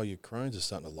like, oh, your Crohn's is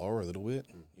starting to lower a little bit.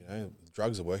 You know,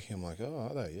 drugs are working. I'm like, oh,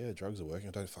 are they? Yeah, drugs are working.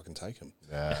 I don't fucking take them.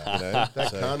 Yeah. You know?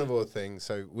 That carnivore thing,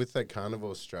 so with that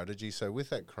carnivore strategy, so with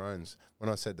that Crohn's, when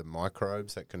I said the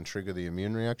microbes that can trigger the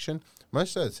immune reaction,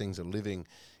 most of those things are living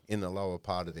in the lower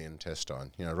part of the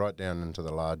intestine, you know, right down into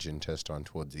the large intestine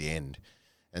towards the end.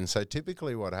 And so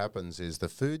typically what happens is the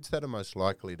foods that are most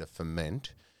likely to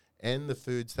ferment and the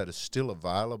foods that are still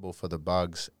available for the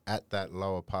bugs at that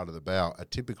lower part of the bowel are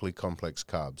typically complex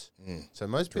carbs. So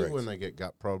most people, when they get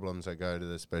gut problems, they go to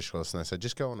the specialist and they say,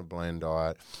 just go on a bland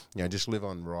diet, just live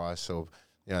on rice or,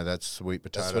 that's sweet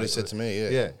potato. That's what he said to me, yeah.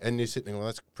 Yeah, and you're sitting there, well,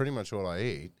 that's pretty much all I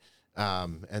eat.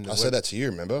 And I said that to you,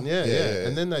 remember? Yeah.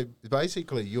 And then they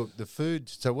basically, the food,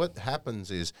 so what happens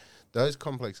is those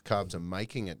complex carbs are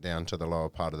making it down to the lower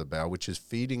part of the bowel, which is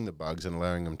feeding the bugs and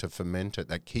allowing them to ferment it.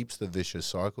 That keeps the vicious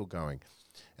cycle going.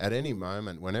 At any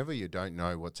moment, whenever you don't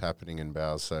know what's happening in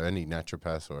bowels, so any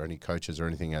naturopaths or any coaches or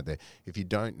anything out there, if you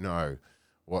don't know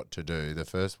what to do, the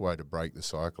first way to break the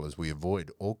cycle is we avoid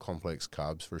all complex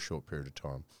carbs for a short period of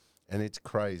time. And it's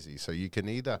crazy. So you can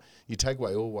either, you take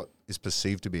away all what is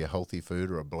perceived to be a healthy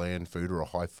food or a bland food or a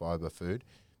high fiber food,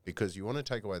 because you want to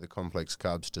take away the complex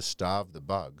carbs to starve the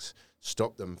bugs,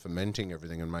 stop them fermenting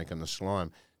everything and making the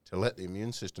slime, to let the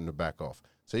immune system to back off.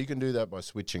 So you can do that by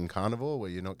switching carnivore, where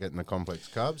you're not getting the complex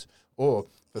carbs, or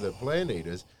for the plant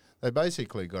eaters, they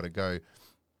basically got to go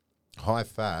high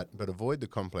fat but avoid the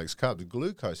complex carbs.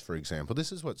 Glucose, for example,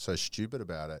 this is what's so stupid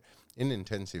about it. In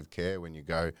intensive care, when you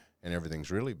go and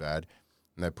everything's really bad,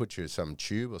 and they put you some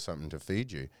tube or something to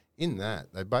feed you, in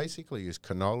that, they basically use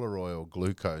canola oil,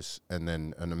 glucose, and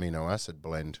then an amino acid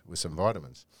blend with some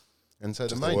vitamins. And so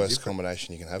the worst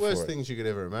combination you can have for it. Worst things you could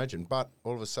ever imagine. But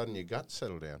all of a sudden your guts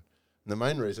settle down. And the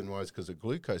main reason why is because the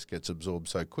glucose gets absorbed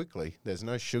so quickly. There's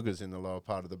no sugars in the lower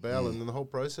part of the bowel, and then the whole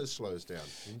process slows down.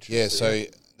 Yeah, so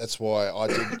that's why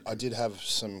I did have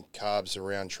some carbs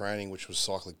around training, which was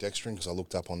cyclic dextrin, because I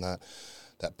looked up on that.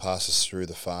 That passes through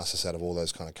the fastest out of all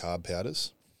those kind of carb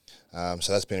powders.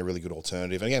 So that's been a really good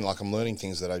alternative. And again, like I'm learning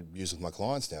things that I use with my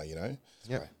clients now,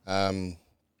 Yeah.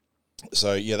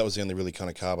 So yeah, that was the only really kind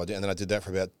of carb I did. And then I did that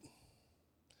for about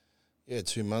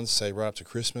 2 months, say right up to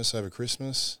Christmas, over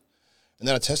Christmas. And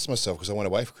then I tested myself because I went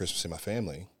away for Christmas in my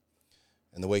family.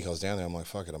 And the week I was down there, I'm like,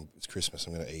 fuck it, it's Christmas.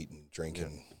 I'm going to eat and drink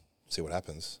and see what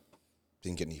happens.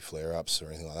 Didn't get any flare-ups or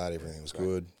anything like that. Everything was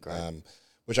good. Great.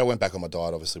 Which I went back on my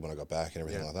diet, obviously, when I got back and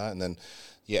everything like that. And then,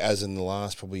 as in the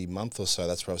last probably month or so,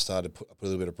 that's where I started to put a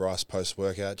little bit of rice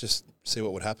post-workout, just see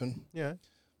what would happen. Yeah.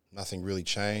 Nothing really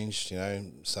changed,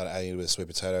 Started adding a bit of sweet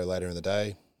potato later in the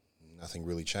day. Nothing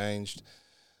really changed.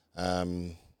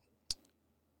 And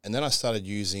then I started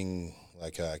using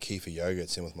like kefir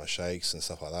yogurts in with my shakes and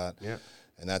stuff like that. Yeah.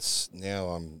 And that's, now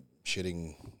I'm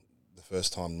shitting the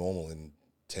first time normal in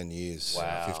 10 years,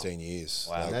 Wow. 15 years.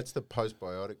 Wow. And that's the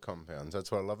postbiotic compounds.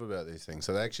 That's what I love about these things.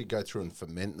 So they actually go through and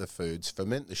ferment the foods,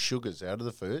 ferment the sugars out of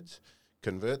the foods,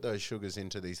 convert those sugars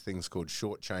into these things called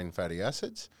short-chain fatty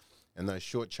acids. And those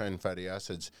short-chain fatty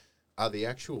acids are the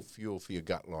actual fuel for your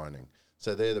gut lining.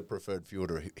 So they're the preferred fuel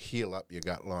to heal up your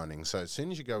gut lining. So as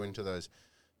soon as you go into those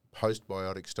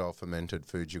postbiotic style fermented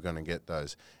foods, you're going to get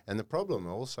those. And the problem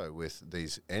also with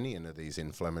any of these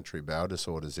inflammatory bowel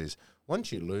disorders is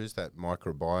once you lose that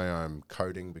microbiome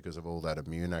coating because of all that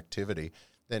immune activity,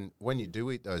 then when you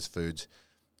do eat those foods,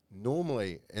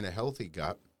 normally in a healthy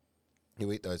gut,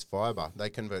 you eat those fiber, they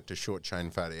convert to short chain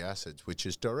fatty acids, which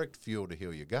is direct fuel to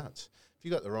heal your guts. If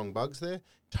you got the wrong bugs there,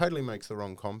 totally makes the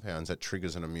wrong compounds, that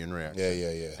triggers an immune reaction.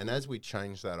 Yeah. And as we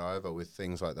change that over with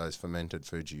things like those fermented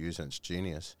foods you use, and it's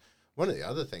genius. One of the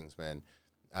other things, man,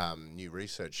 new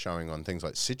research showing on things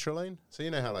like citrulline. So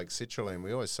you know how like citrulline,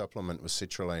 we always supplement with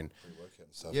citrulline. Pre-workout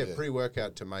and stuff. Yeah,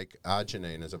 pre-workout to make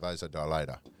arginine as a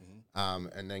vasodilator.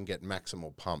 And then get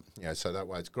maximal pump. So that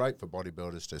way it's great for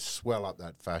bodybuilders to swell up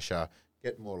that fascia,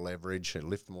 get more leverage, and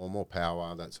lift more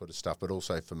power, that sort of stuff, but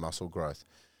also for muscle growth.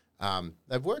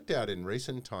 They've worked out in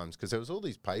recent times, because there was all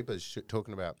these papers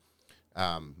talking about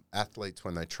athletes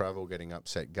when they travel getting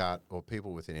upset gut, or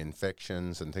people with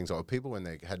infections and things like that, or people when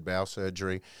they had bowel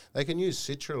surgery. They can use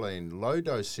citrulline,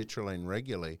 low-dose citrulline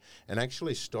regularly, and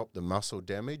actually stop the muscle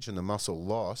damage and the muscle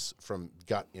loss from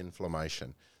gut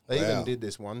inflammation. They even did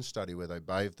this one study where they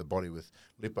bathed the body with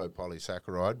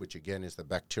lipopolysaccharide, which again is the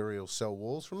bacterial cell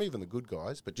walls from even the good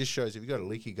guys, but just shows if you've got a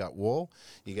leaky gut wall,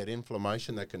 you get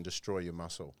inflammation that can destroy your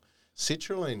muscle.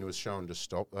 Citrulline was shown to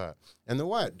stop that. And the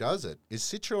way it does it is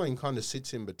citrulline kind of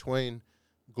sits in between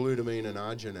glutamine and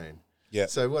arginine. Yeah.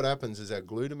 So what happens is our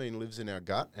glutamine lives in our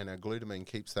gut, and our glutamine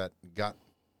keeps that gut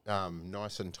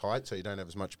nice and tight so you don't have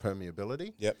as much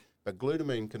permeability. Yep. But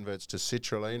glutamine converts to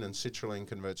citrulline, and citrulline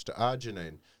converts to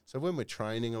arginine. So when we're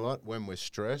training a lot, when we're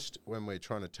stressed, when we're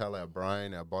trying to tell our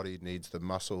brain, our body needs the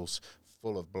muscles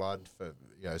full of blood for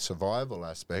survival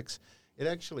aspects, it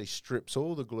actually strips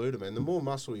all the glutamine. The more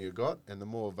muscle you got and the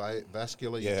more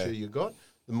vascular you got,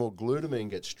 the more glutamine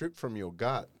gets stripped from your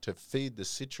gut to feed the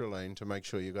citrulline to make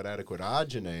sure you've got adequate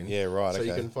arginine. Yeah, right. So okay.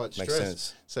 you can fight Makes stress.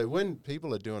 sense. So when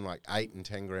people are doing like 8 and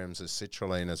 10 grams of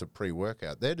citrulline as a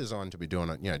pre-workout, they're designed to be doing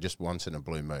it, just once in a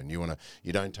blue moon.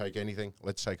 You don't take anything.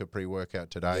 Let's take a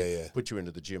pre-workout today. Yeah. Put you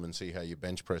into the gym and see how your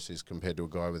bench press is compared to a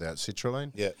guy without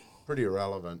citrulline. Yeah. Pretty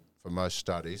irrelevant for most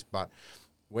studies, but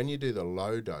when you do the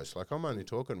low dose, like I'm only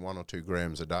talking 1 or 2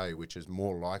 grams a day, which is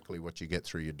more likely what you get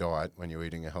through your diet when you're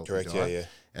eating a healthy Correct, diet. yeah.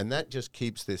 And that just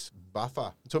keeps this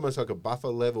buffer. It's almost like a buffer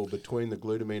level between the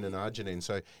glutamine and arginine.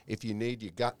 So if you need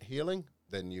your gut healing,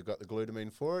 then you've got the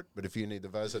glutamine for it. But if you need the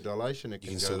vasodilation, it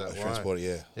can go that way. Transport it,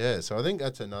 yeah. Yeah, so I think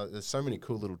that's there's so many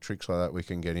cool little tricks like that we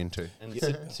can get into. And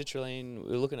citrulline,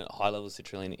 we're looking at high levels of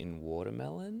citrulline in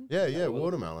watermelon. Yeah,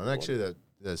 watermelon. Actually,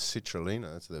 the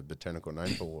citrulina, that's the botanical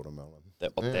name for watermelon.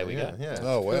 There we go. Yeah.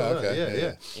 Oh, wow, okay.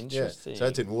 Yeah. Interesting. Yeah. So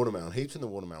it's in watermelon. Heaps in the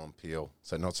watermelon peel.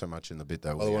 So not so much in the bit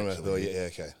that we actually eat. Yeah,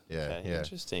 okay. Yeah.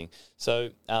 Interesting. So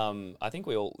I think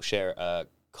we all share a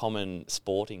common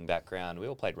sporting background. We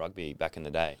all played rugby back in the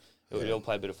day. We all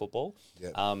played a bit of football.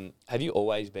 Yeah. Have you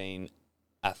always been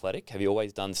athletic? Have you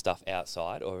always done stuff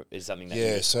outside, or is it something that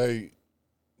you So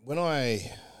when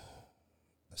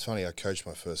it's funny, I coached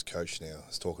my first coach now. I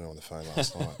was talking on the phone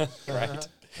last night. Great.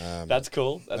 That's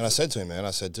cool. And I said to him, man,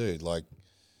 dude, like,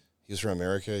 he was from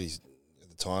America. At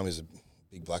the time, he's a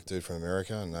big black dude from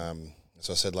America. And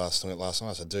so I said last night, I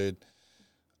said, dude,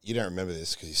 you don't remember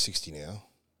this because he's 60 now.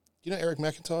 You know Eric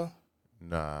McIntyre?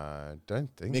 No, I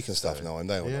don't think Mick and stuff know him.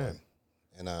 They all know Yeah. him.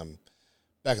 And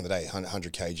back in the day,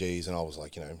 100 kgs, and I was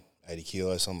like, 80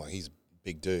 kilos. So I'm like, he's a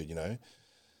big dude,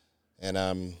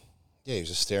 And he was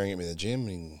just staring at me in the gym,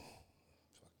 and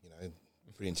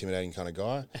pretty intimidating kind of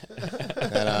guy.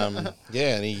 And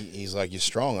and he's like, you're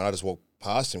strong. And I just walked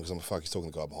past him because I'm like, fuck, he's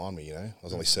talking to the guy behind me, I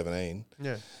was only 17.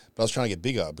 Yeah. But I was trying to get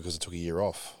bigger because I took a year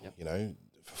off,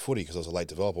 for footy because I was a late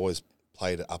developer. I always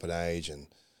played up at age. And,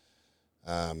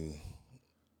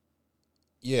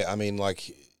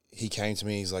 he came to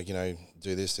me, he's like,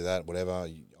 do this, do that, whatever.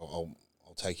 I'll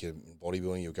take you in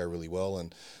bodybuilding, you'll go really well.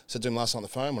 And I said to him last night on the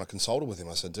phone when I consulted with him,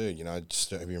 I said, dude,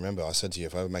 just if you remember, I said to you,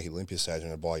 if I ever make it Olympia stage, I'm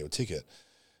going to buy you a ticket.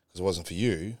 Because if it wasn't for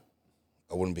you,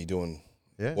 I wouldn't be doing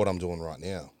what I'm doing right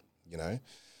now,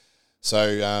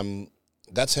 So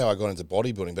that's how I got into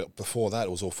bodybuilding. But before that, it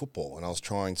was all football. And I was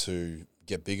trying to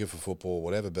get bigger for football or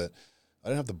whatever, but I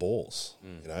didn't have the balls,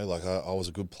 I was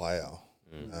a good player.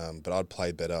 But I'd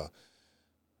play better,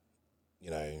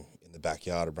 in the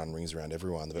backyard. I'd run rings around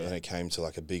everyone. But when it came to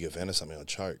like a big event or something, I'd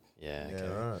choke. Yeah, okay.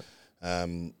 Yeah,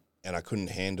 right. And I couldn't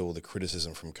handle the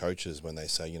criticism from coaches when they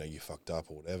say, you fucked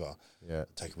up or whatever. Yeah.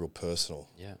 Take it real personal.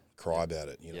 Yeah. Cry about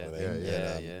it, you know what I mean?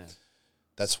 Yeah.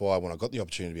 That's why when I got the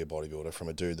opportunity to be a bodybuilder from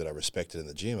a dude that I respected in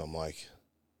the gym, I'm like,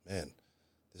 man,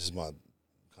 this is my kind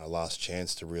of last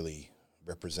chance to really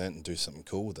represent and do something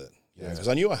cool with it. Because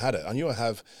I knew I had it. I knew I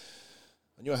had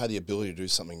the ability to do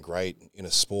something great in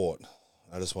a sport.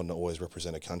 I just wanted to always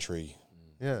represent a country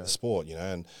in a sport,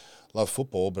 and love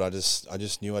football, but I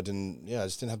just knew I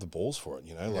just didn't have the balls for it,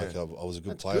 I was a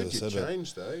good player. Good you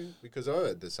changed though, because I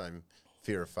had the same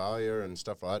fear of failure and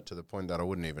stuff like that to the point that I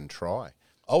wouldn't even try.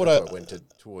 I went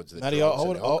towards the Matty, drugs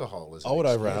and alcohol as I would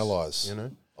excuse,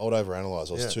 overanalyze. I would overanalyze.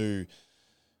 I was too,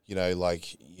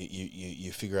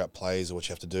 you figure out plays or what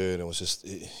you have to do, and it was just,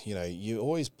 you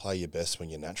always play your best when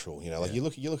you're natural. You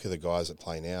look at the guys that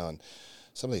play now, and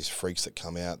some of these freaks that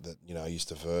come out that I used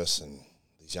to verse, and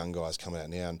these young guys coming out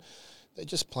now, and they're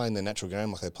just playing their natural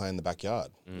game like they play in the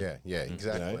backyard. Yeah,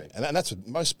 exactly. And that's with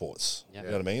most sports. Yeah. You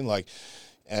know what I mean?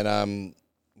 And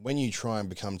when you try and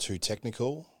become too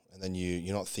technical, and then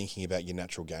you're not thinking about your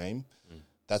natural game,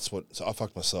 so I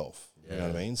fucked myself. You know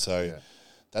what I mean? So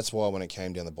that's why when it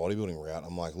came down the bodybuilding route,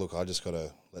 I'm like, look, I just got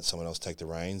to let someone else take the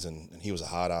reins. And he was a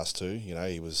hard ass too.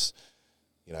 He was,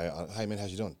 hey man,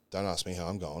 how's you doing? Don't ask me how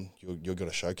I'm going. You've got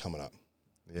a show coming up.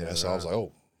 So I was like,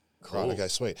 oh, cool. Right, okay,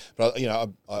 sweet. But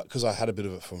because I had a bit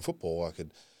of it from football, I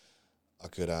could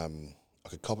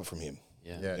cop it from him.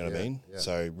 Yeah. You know what I mean? Yeah.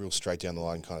 So real straight down the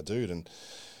line kind of dude. And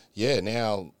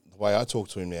now the way I talk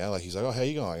to him now, he's like, oh, how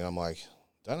you going? And I'm like,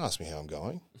 don't ask me how I'm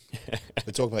going.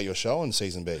 We're talking about your show in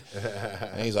season B.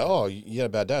 And he's like, oh, you had a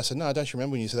bad day. I said, no, don't you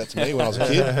remember when you said that to me when I was a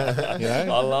kid?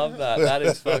 I love that. That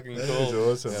is fucking cool.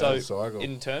 That is awesome. So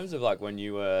in terms of when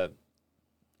you were,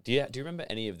 do you remember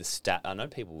any of the stats? I know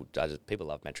people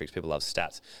love metrics, people love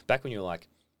stats. Back when you were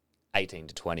 18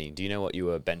 to 20, do you know what you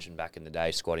were benching back in the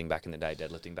day, squatting back in the day,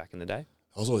 deadlifting back in the day?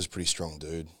 I was always a pretty strong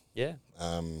dude. Yeah.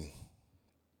 I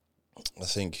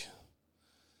think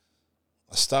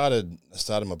I started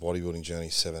my bodybuilding journey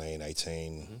 17,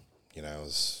 18. I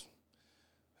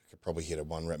could probably hit a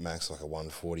 1 rep max, like a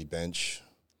 140 bench.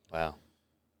 Wow.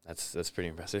 That's pretty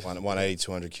impressive. 180,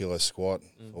 200 kilo squat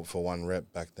for one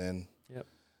rep back then. Yep.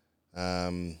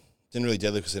 Didn't really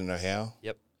deadlift because I didn't know how.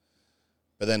 Yep.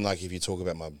 But then, like, if you talk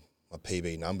about my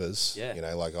PB numbers, Yeah. you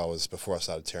know, like before I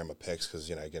started tearing my pecs, because,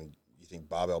 you know, again, you think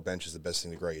barbell bench is the best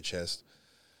thing to grow your chest.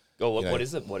 Oh, what, You know,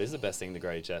 what is the best thing to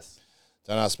grow your chest?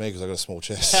 Don't ask me because I got a small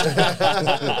chest.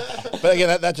 But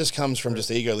again, that just comes from just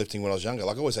ego lifting when I was younger.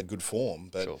 Like, I always had good form,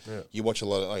 but Sure. you watch a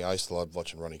lot of, like, I used to love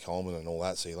watching Ronnie Coleman and all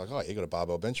that. So you're like, oh, you got a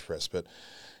barbell bench press. But,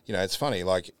 you know, it's funny.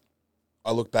 Like,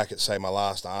 I look back at, say, my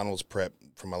last Arnold's prep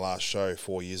from my last show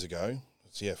 4 years ago.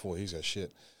 4 years ago,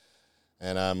 shit.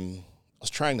 And I was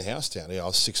training the house down. Yeah, I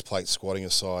was 6 plates squatting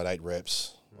aside, 8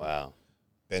 reps. Wow.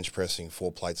 Bench pressing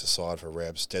 4 plates aside for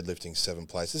reps, deadlifting 7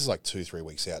 plates. This is like 2-3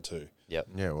 weeks out too. Yep.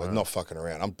 Yeah, wow. Like, not fucking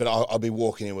around. But I'll be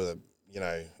walking in with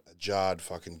a jarred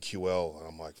fucking QL, and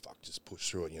I'm like, fuck, just push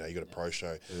through it. You know, you got a pro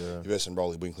show. Yeah. You got some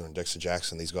Rolly Winkler and Dexter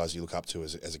Jackson, these guys you look up to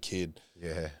as a kid.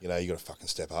 Yeah. You know, you got to fucking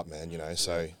step up, man. You know,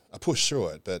 so I pushed through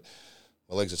it, but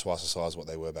my legs are twice the size of what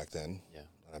they were back then. Yeah.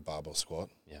 I know barbell squat.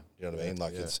 Yeah. You know what I mean?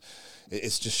 Like,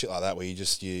 it's just shit like that where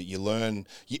you learn.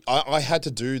 I had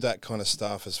to do that kind of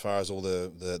stuff as far as all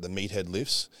the meathead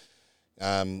lifts.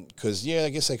 Because, I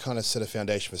guess they kind of set a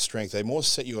foundation for strength. They more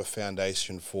set you a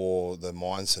foundation for the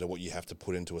mindset of what you have to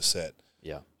put into a set.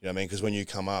 Yeah. You know what I mean? Because when you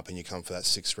come up and you come for that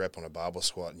 6th rep on a barbell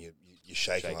squat and you're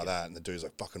shaking like that and the dude's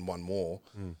like, fucking one more,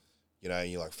 you know, and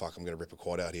you're like, fuck, I'm going to rip a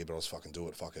quad out here, but I'll just fucking do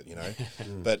it, fuck it, you know?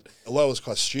 But although it's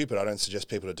quite stupid, I don't suggest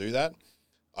people to do that.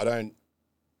 I don't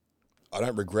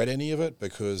regret any of it,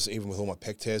 because even with all my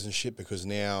pec tears and shit, because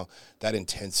now that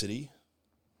intensity,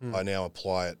 I now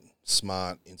apply it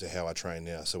smart into how I train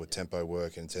now. So with tempo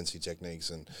work and intensity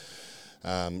techniques and,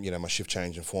 my shift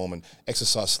change and form and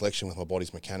exercise selection with my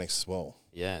body's mechanics as well.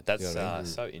 Yeah, that's You know what I mean?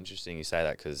 so interesting you say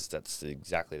that, because that's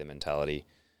exactly the mentality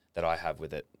that I have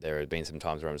with it. There have been some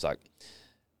times where I was like,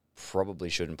 probably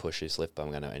shouldn't push this lift, but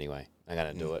I'm going to anyway. I'm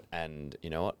going to do it. And you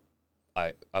know what?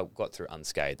 I got through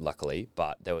unscathed, luckily,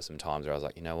 but there were some times where I was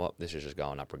like, you know what, this is just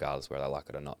going up regardless whether I like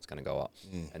it or not, it's going to go up.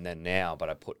 And then now, but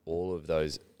I put all of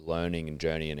those learning and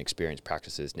journey and experience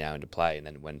practices now into play. And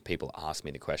then when people ask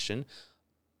me the question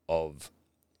of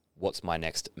what's my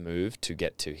next move to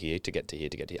get to here,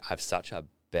 I have such a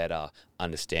better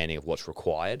understanding of what's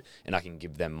required, and I can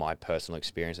give them my personal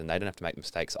experience, and they don't have to make the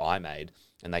mistakes I made,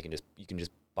 and you can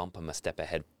just bump them a step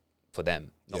ahead for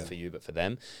them, not for you, but for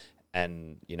them.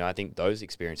 And, I think those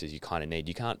experiences you kind of need.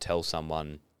 You can't tell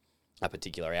someone a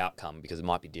particular outcome because it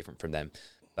might be different from them,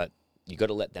 but you got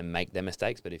to let them make their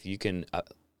mistakes. But if you can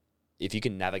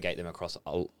navigate them across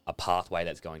a pathway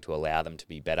that's going to allow them to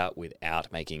be better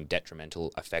without making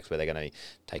detrimental effects where they're going to be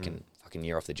taking fucking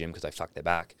year off the gym because they fucked their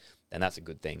back, then that's a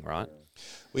good thing, right?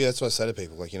 Well, yeah, that's what I say to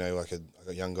people. Like, I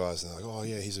got young guys and they're like, oh,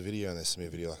 yeah, here's a video. And they send me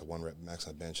a video like a 1 rep max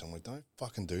on a bench. I'm like, don't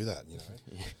fucking do that, And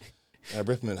I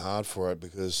rip them in hard for it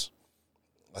because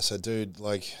I said, dude,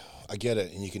 like, I get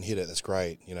it and you can hit it. That's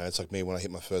great. It's like me when I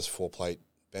hit my first 4-plate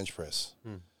bench press.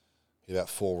 Hit about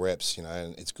 4 reps,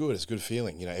 and it's good. It's a good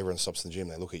feeling. Everyone stops in the gym.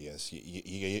 They look at you. It's you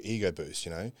get your ego boost,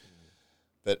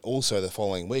 But also the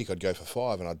following week, I'd go for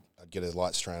 5 and I'd get a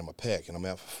light strain on my pec and I'm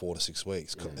out for 4 to 6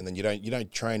 weeks. And then you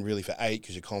don't train really for 8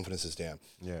 because your confidence is down.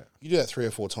 Yeah. You do that 3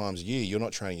 or 4 times a year, you're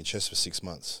not training your chest for 6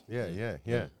 months. Yeah.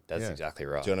 That's exactly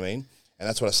right. Do you know what I mean? And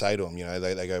that's what I say to them.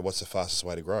 They go, what's the fastest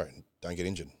way to grow? Don't get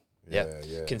injured. Yeah.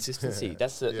 Consistency.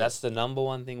 That's the number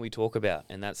one thing we talk about.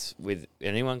 And that's with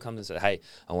anyone comes and says, hey,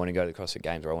 I want to go to the CrossFit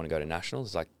Games or I want to go to Nationals.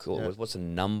 It's like, cool. Yeah. What's the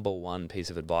number one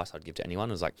piece of advice I'd give to anyone?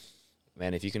 It's like,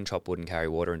 man, if you can chop wood and carry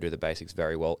water and do the basics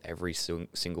very well every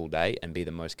single day and be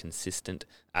the most consistent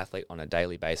athlete on a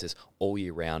daily basis all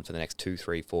year round for the next 2,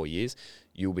 3, 4 years,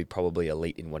 you'll be probably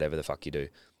elite in whatever the fuck you do.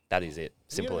 That is it.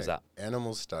 Simple as that.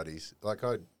 Animal studies. Like,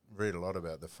 I read a lot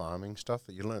about the farming stuff.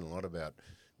 You learn a lot about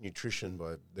nutrition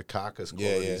by the carcass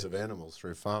qualities of animals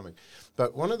through farming.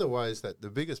 But one of the ways that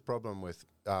the biggest problem with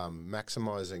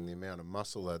maximising the amount of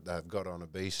muscle that they've got on a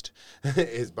beast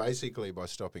is basically by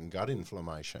stopping gut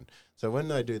inflammation. So when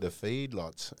they do the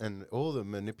feedlots and all the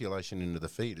manipulation into the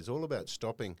feed is all about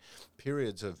stopping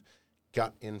periods of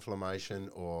gut inflammation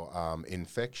or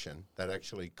infection that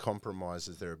actually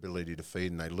compromises their ability to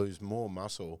feed, and they lose more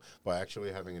muscle by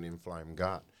actually having an inflamed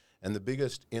gut. And the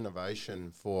biggest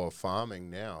innovation for farming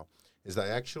now is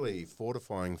they actually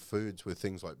fortifying foods with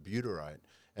things like butyrate.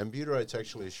 And butyrate's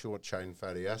actually a short-chain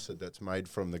fatty acid that's made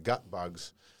from the gut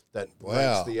bugs that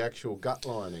Wow. makes the actual gut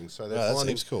lining. So they're That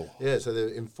finding, seems cool. Yeah, so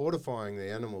they're fortifying the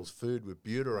animal's food with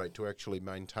butyrate to actually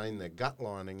maintain their gut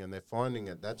lining, and they're finding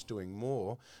that that's doing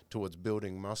more towards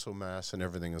building muscle mass and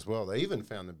everything as well. They even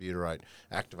found the butyrate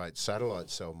activates satellite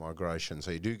cell migration,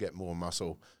 so you do get more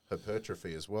muscle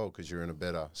hypertrophy as well because you're in a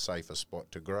better, safer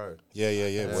spot to grow. Yeah.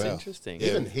 That's Wow. interesting.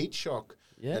 Even heat shock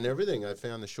Yeah. and everything, they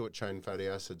found the short-chain fatty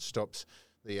acid stops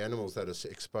the animals that are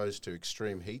exposed to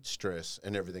extreme heat stress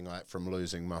and everything like that from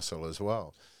losing muscle as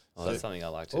well. Oh, that's something I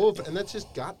like to. And that's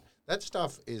just gut. That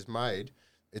stuff is made.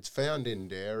 It's found in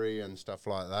dairy and stuff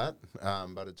like that,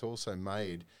 but it's also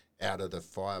made out of the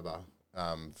fibre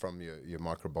from your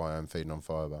microbiome feeding on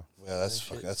fibre. Wow,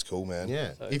 that's cool, man.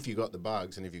 Yeah, if you got the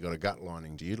bugs and if you got a gut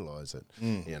lining to utilise it,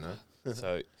 you know.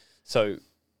 So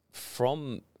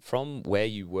from where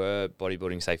you were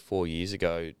bodybuilding, say 4 years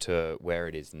ago, to where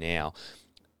it is now,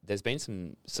 there's been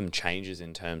some changes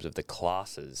in terms of the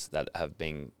classes that have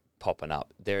been popping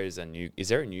up. Is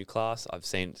there a new class I've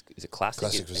seen? Is it classic?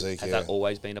 Classic physique. Has that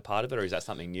always been a part of it, or is that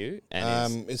something new?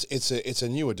 And It's a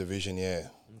newer division, yeah.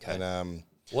 Okay. And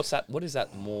What is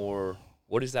that more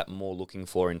looking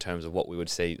for in terms of what we would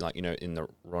see, like, you know, in the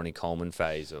Ronnie Coleman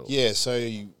phase? Or yeah, so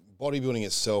bodybuilding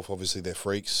itself, obviously they're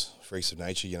freaks of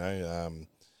nature, you know,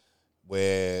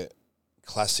 where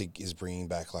classic is bringing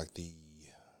back like the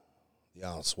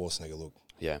Arnold Schwarzenegger look.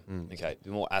 yeah, okay, the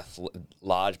more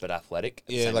large but athletic. At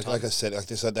the Yeah, same like time? I said, like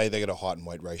they got a height and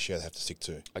weight ratio they have to stick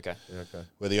to. Okay, Okay.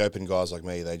 Where the open guys like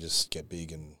me, they just get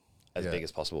big and as big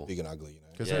as possible. ugly, you know.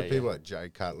 Because Yeah, there are people like Jay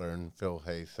Cutler and Phil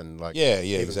Heath and like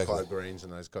even exactly. Clive Greens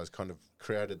and those guys kind of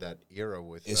created that era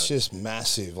with. It's just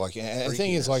massive. Like, and the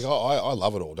thing is, like, I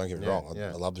love it all. Don't get me wrong. yeah.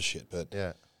 I love the shit. But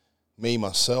yeah. me,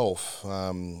 myself,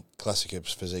 classic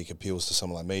physique appeals to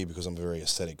someone like me because I'm a very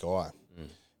aesthetic guy.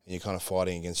 And you're kind of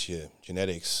fighting against your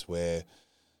genetics where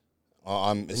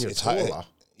it's hard. taller.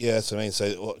 Yeah, that's what I mean.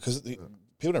 So, because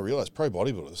people don't realize pro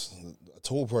bodybuilders, a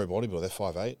tall pro bodybuilder, they're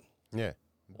 5'8". Yeah.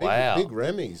 Wow. Big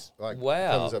Remy's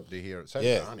Wow. comes up to here. So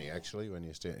Yeah. Barney actually when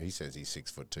you he says he's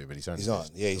 6'2", but he's only He's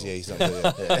not. this Yeah, tall. he's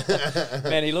not. Yeah.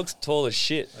 Man, he looks tall as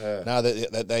shit. No,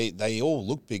 they all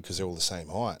look big because they're all the same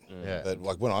height. Yeah. But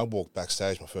like when I walked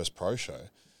backstage my first pro show,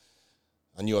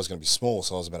 I knew I was going to be small,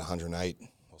 so I was about 108.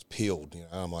 I was peeled, you know.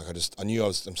 I'm like, I knew I'm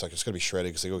like, it's going to be shredded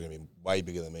because they're all going to be way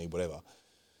bigger than me, whatever.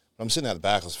 But I'm sitting out the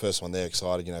back. I was the first one there,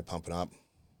 excited, you know, pumping up.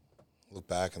 Look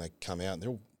back and they come out and they're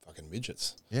all fucking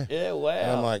midgets. Yeah, wow.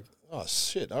 And I'm like, oh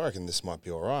shit, I reckon this might be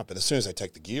all right. But as soon as they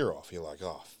take the gear off, you're like,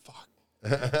 oh fuck.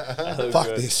 Fuck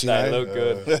good. this, you They know. look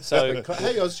good. So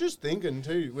Hey, I was just thinking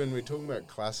too when we're talking about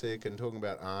classic and talking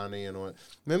about Arnie and all that.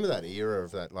 Remember that era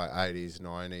of that like 80s,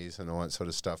 90s and all that sort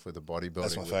of stuff with the bodybuilding.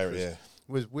 That's my which favourite, yeah.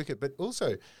 was wicked. But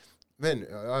also, man,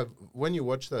 when you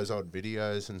watch those old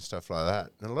videos and stuff like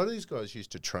that, and a lot of these guys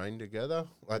used to train together.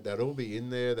 Like they'd all be in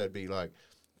there. They'd be like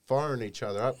firing each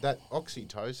other up. That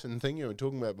oxytocin thing you were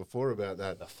talking about before about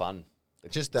that. the fun.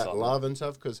 Just that Excitement. love and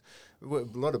stuff, because a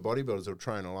lot of bodybuilders will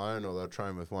train alone or they'll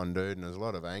train with one dude, and there's a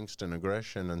lot of angst and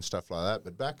aggression and stuff like that.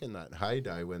 But back in that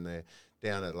heyday when they're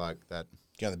down at like that,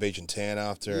 Go on the beach and tan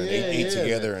after and Yeah, eat yeah,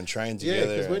 together man. and train yeah,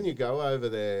 together. because when and- you go over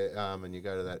there and you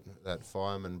go to that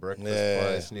fireman breakfast Yeah.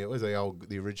 place, and it was the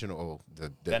original,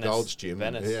 the Venice. Gold's Gym,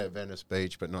 Venice. yeah, Venice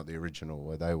Beach, but not the original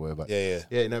where they were. But Yeah.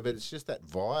 yeah, no, but it's just that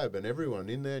vibe and everyone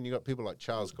in there, and you got people like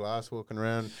Charles Glass walking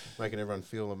around making everyone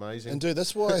feel amazing. And dude,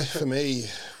 that's why for me,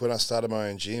 when I started my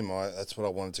own gym, that's what I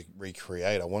wanted to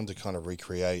recreate. I wanted to kind of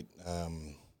recreate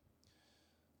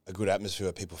a good atmosphere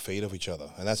where people feed off each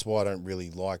other, and that's why I don't really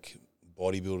like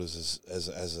bodybuilders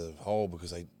as a whole, because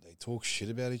they talk shit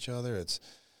about each other. It's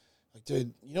like,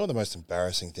 dude, you know what the most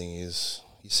embarrassing thing is?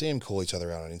 You see them call each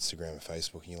other out on Instagram and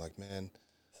Facebook, and you're like, man,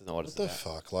 This is not what what it's the about.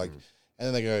 fuck? Like, and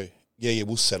then they go, yeah,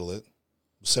 we'll settle it.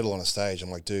 We'll settle on a stage.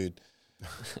 I'm like, dude,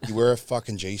 you wear a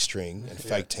fucking G-string and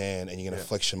fake tan, and you're going to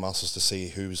flex your muscles to see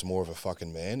who's more of a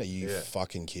fucking man. Are you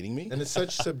fucking kidding me? And it's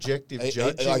such subjective Are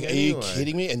judging. you anyway.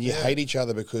 kidding me? And you hate each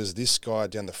other because this guy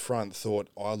down the front thought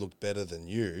I looked better than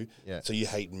you. Yeah. So you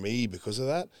hate me because of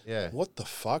that? Yeah. What the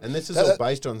fuck? And this is That- all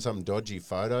based on some dodgy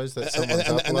photos that and, someone's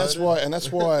uploaded. and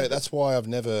that's why I've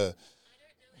never.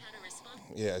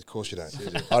 Yeah, of course you don't.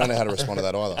 I don't know how to respond to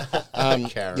that either.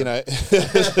 Karen. You know,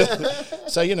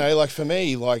 so you know, like for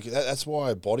me, like that's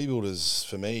why bodybuilders,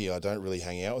 for me, I don't really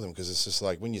hang out with them, because it's just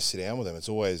like when you sit down with them, it's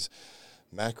always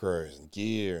macros and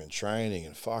gear and training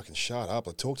and fucking shut up.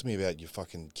 Like talk to me about your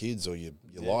fucking kids or your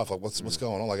life. Like what's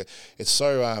going on? Like it's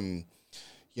so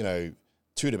you know,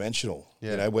 2-dimensional.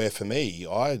 Yeah. You know, where for me,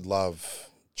 I love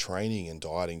training and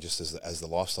dieting just as the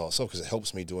lifestyle itself, because it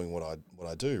helps me doing what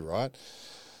I do, right?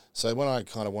 So when I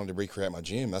kind of wanted to recreate my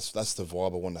gym, that's the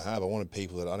vibe I wanted to have. I wanted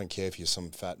people that, I don't care if you're some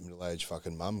fat middle-aged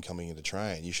fucking mum coming in to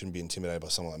train, you shouldn't be intimidated by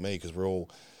someone like me because we're all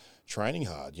training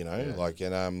hard, you know.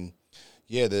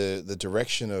 The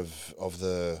direction of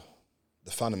the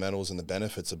fundamentals and the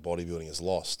benefits of bodybuilding is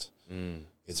lost.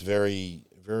 It's very,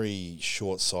 very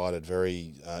short-sighted,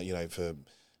 very for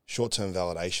short-term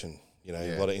validation. You know,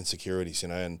 a lot of insecurities, you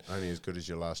know, and only as good as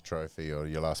your last trophy or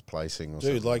your last placing, or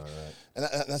dude, something like that. And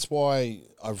that's why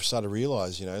I've started to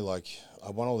realize, you know, like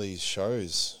I won all these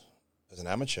shows as an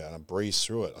amateur and I breezed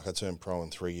through it. Like I turned pro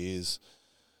in 3 years.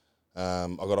 I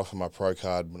got offered my pro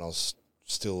card when I was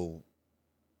still,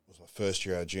 it was my first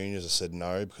year out of juniors. I said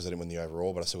no because I didn't win the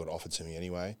overall, but I still got offered to me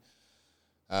anyway.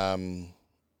 I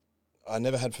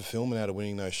never had fulfillment out of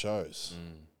winning those shows.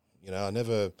 You know,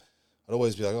 I'd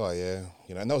always be like, oh, yeah.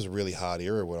 You know, and that was a really hard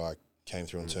era where I came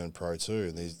through and turned pro too.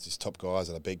 And these top guys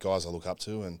that I beat, guys I look up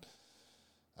to. And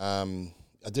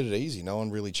I did it easy. No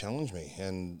one really challenged me.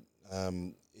 And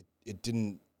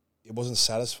it wasn't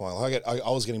satisfying. Like I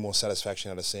was getting more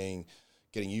satisfaction out of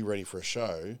getting you ready for a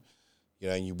show, you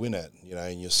know, and you win it, you know,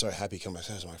 and you're so happy coming back.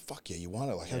 I was like, fuck yeah, you won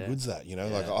it. Like, how good's that? You know,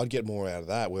 like I'd get more out of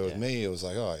that. Where with me, it was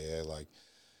like, oh, yeah, like,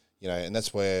 you know, and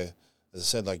that's where, as I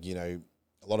said, like, you know,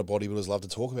 a lot of bodybuilders love to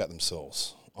talk about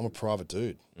themselves. I'm a private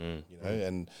dude, you know,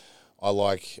 and I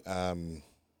like a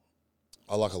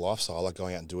lifestyle. I like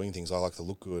going out and doing things. I like to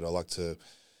look good. I like to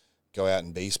go out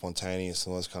and be spontaneous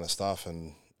and all this kind of stuff,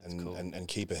 and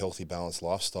keep a healthy, balanced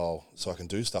lifestyle so I can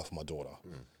do stuff for my daughter.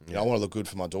 You know, I want to look good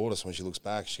for my daughter, so when she looks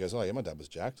back, she goes, oh, yeah, my dad was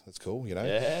jacked. That's cool, you know.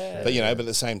 Yeah. But, you know, but at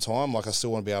the same time, like I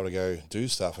still want to be able to go do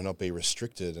stuff and not be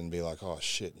restricted and be like, oh,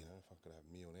 shit, you know.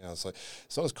 It's like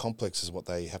it's not as complex as what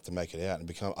they have to make it out, and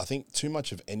become. I think too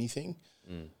much of anything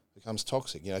becomes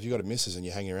toxic. You know, if you've got a missus and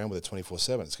you're hanging around with her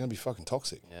 24/7, it's going to be fucking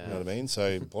toxic. Yeah. You know what I mean?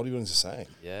 So bodybuilding's the same.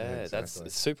 Yeah, exactly.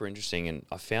 It's super interesting, and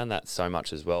I found that so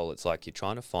much as well. It's like you're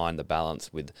trying to find the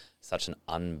balance with such an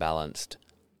unbalanced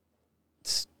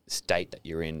state that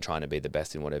you're in, trying to be the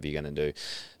best in whatever you're going to do.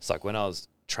 It's like when I was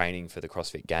training for the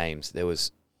CrossFit Games, it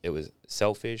was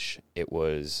selfish. It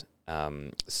was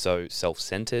so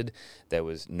self-centered. There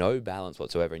was no balance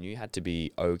whatsoever, and you had to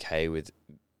be okay with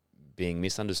being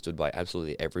misunderstood by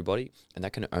absolutely everybody, and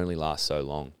that can only last so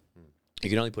long. You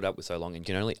can only put up with so long, and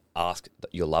you can only ask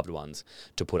your loved ones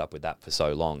to put up with that for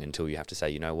so long until you have to say,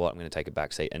 you know what, I'm going to take a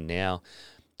back seat. And now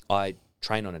I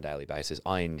train on a daily basis.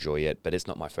 I enjoy it, but it's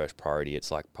not my first priority.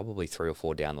 It's like probably 3 or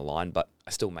 4 down the line, but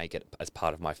I still make it as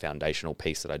part of my foundational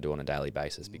piece that I do on a daily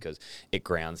basis because it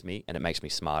grounds me and it makes me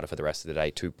smarter for the rest of the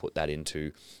day to put that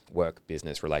into work,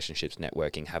 business, relationships,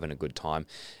 networking, having a good time.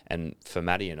 And for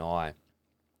Maddie and I,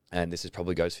 and this is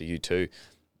probably goes for you too,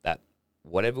 that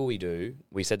whatever we do,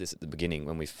 we said this at the beginning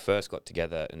when we first got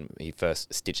together and he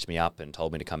first stitched me up and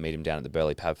told me to come meet him down at the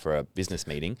Burleigh Pub for a business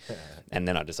meeting. And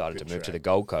then I decided to move to the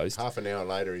Gold Coast. Half an hour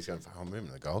later, he's going, I'm moving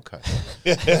to the Gold Coast.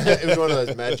 It was one of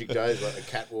those magic days, like the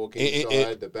catwalk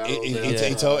inside, the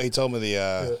barrel. He told me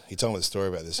the story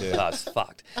about this, yeah. Oh, it's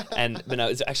fucked. But no,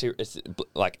 it's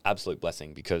like absolute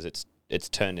blessing because it's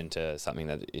turned into something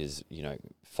that is, you know,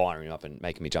 firing up and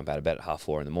making me jump out of bed at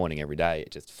 4:30 in the morning every day.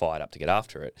 It just fired up to get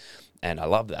after it. And I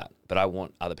love that. But I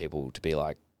want other people to be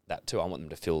like that too. I want them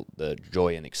to feel the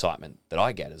joy and excitement that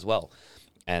I get as well.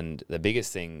 And the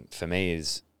biggest thing for me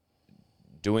is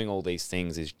doing all these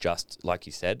things is just, like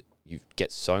you said, you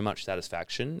get so much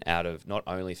satisfaction out of not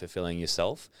only fulfilling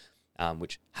yourself,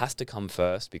 which has to come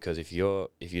first because if you're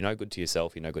no good to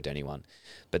yourself, you're no good to anyone.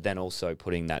 But then also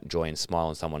putting that joy and smile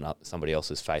on somebody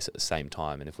else's face at the same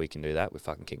time. And if we can do that, we're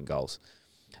fucking kicking goals.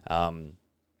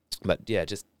 But yeah,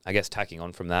 just I guess tacking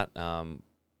on from that,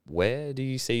 where do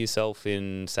you see yourself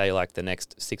in, say, like the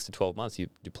next 6 to 12 months? Do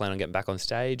you plan on getting back on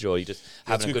stage, or are you just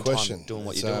having a good time doing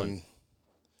what you're doing?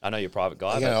 I know you're a private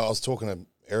guy. I was talking to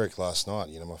Eric last night.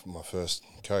 You know, my first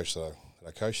coach that I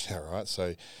coach now, right?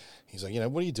 So. He's like, you know,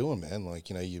 what are you doing, man? Like,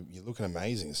 you know, you're looking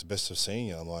amazing. It's the best I've seen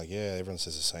you. I'm like, yeah, everyone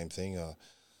says the same thing.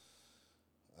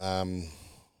 I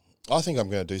think I'm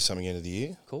going to do something end of the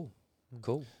year. Cool.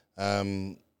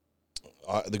 The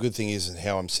good thing is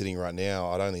how I'm sitting right now,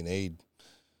 I'd only need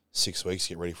 6 weeks to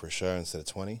get ready for a show instead of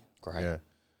 20. Great. Yeah.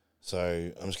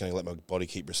 So I'm just going to let my body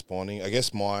keep responding. I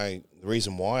guess the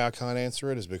reason why I can't answer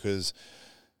it is because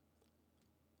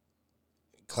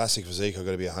classic physique, I've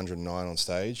got to be 109 on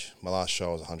stage. My last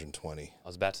show was 120. I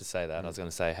was about to say that. I was going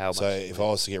to say how much. So if I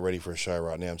was to get ready for a show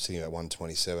right now, I'm sitting at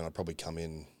 127. I'd probably come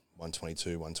in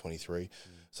 122, 123.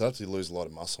 So I'd have to lose a lot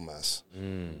of muscle mass.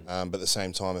 But at the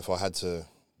same time, if I had to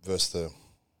verse the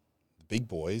big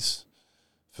boys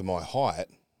for my height,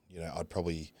 you know, I'd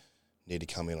probably need to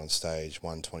come in on stage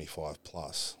 125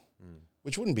 plus.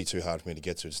 which wouldn't be too hard for me to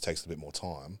get to. It just takes a bit more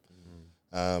time.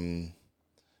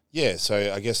 Yeah,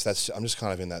 so I guess I'm just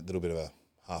kind of in that little bit of a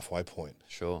halfway point.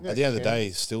 Sure. At the end of the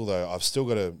day, still though, I've still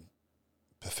got to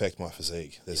perfect my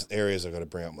physique. There's areas I've got to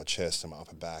bring up my chest and my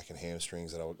upper back and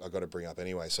hamstrings that I've got to bring up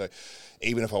anyway. So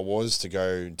even if I was to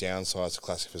go downsize to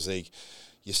classic physique,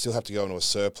 you still have to go into a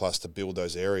surplus to build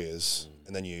those areas,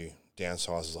 and then you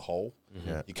downsize as a whole.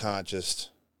 Yeah. You can't just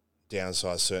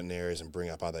downsize certain areas and bring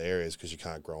up other areas because you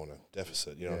can't grow in a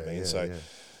deficit. You know what I mean? So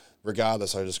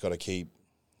regardless, I just got to keep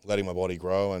letting my body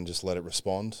grow and just let it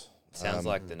respond. Sounds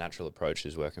like the natural approach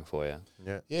is working for you.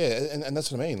 Yeah, and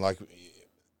that's what I mean. Like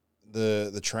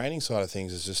the training side of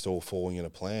things is just all falling in a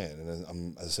plan,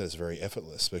 and as I said, it's very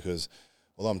effortless because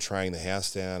although I'm training the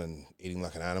house down and eating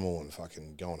like an animal and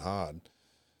fucking going hard,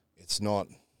 it's not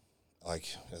like,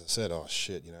 as I said, oh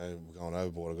shit, you know, we're going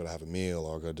overboard, I've got to have a meal,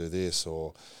 or I've got to do this,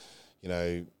 or, you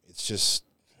know, it's just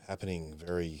happening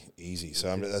very easy. So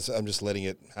I'm just letting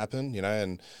it happen, you know,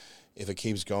 and if it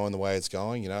keeps going the way it's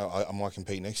going, you know, I might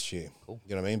compete next year. Cool.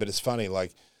 You know what I mean? But it's funny,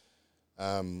 like,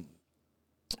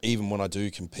 even when I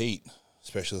do compete,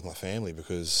 especially with my family,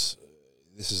 because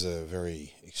this is a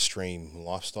very extreme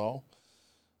lifestyle,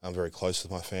 I'm very close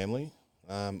with my family,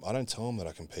 I don't tell them that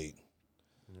I compete.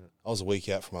 I was a week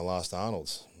out from my last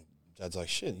Arnold's. Dad's like,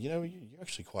 shit, you know, you're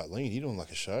actually quite lean. You're doing like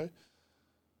a show?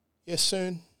 Yeah,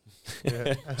 soon.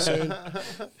 Soon.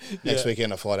 Next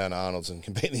weekend I fly down to Arnold's and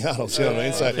compete in the Arnold's. You know what I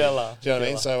mean? So, do you know what I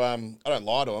mean? So I don't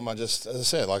lie to them. I just, as I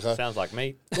said, like sounds like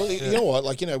me. Well, you know what?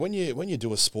 Like, you know, when you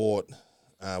do a sport,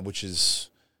 which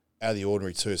is out of the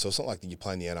ordinary too. So it's not like you're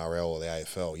playing the NRL or the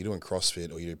AFL. You're doing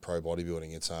CrossFit or you do pro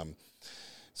bodybuilding.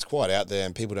 It's quite out there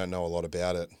and people don't know a lot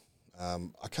about it.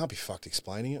 I can't be fucked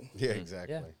explaining it. Yeah,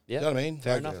 exactly. Yeah. You know what I mean?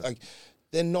 Fair enough. Like,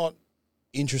 they're not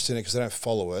interested in it because they don't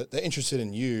follow it. They're interested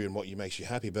in you and what makes you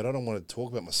happy, but I don't want to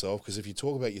talk about myself because if you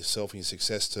talk about yourself and your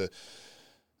success to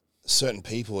certain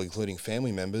people, including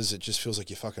family members, it just feels like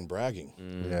you're fucking bragging.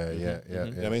 Yeah. You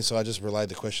know what I mean? So I just relayed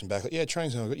the question back. Like, yeah,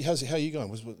 training's going good. How are you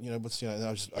going? And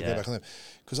I go back on them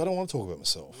because I don't want to talk about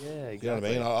myself. Yeah, exactly. You know what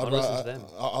I mean? I'll listen to them.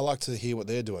 I like to hear what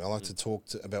they're doing. I like to talk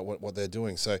about what they're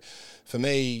doing. So for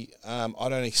me, I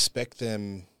don't expect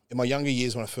them. In my younger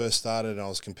years when I first started and I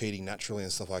was competing naturally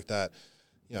and stuff like that,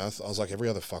 you know, I was like every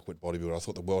other fuckwit bodybuilder. I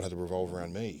thought the world had to revolve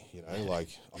around me. You know, like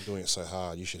I'm doing it so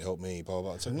hard. You should help me. Blah blah.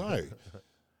 blah. It's like no.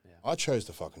 I chose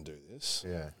to fucking do this.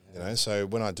 Yeah. You know, so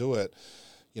when I do it,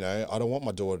 you know, I don't want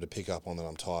my daughter to pick up on that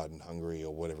I'm tired and hungry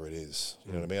or whatever it is.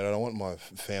 You know what I mean? I don't want my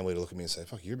family to look at me and say,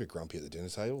 fuck, you're a bit grumpy at the dinner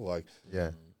table. Like,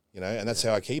 Yeah. you know, and that's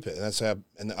how I keep it. And that's how,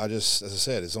 and I just, as I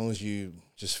said, as long as you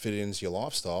just fit it into your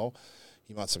lifestyle,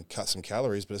 you might cut some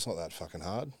calories, but it's not that fucking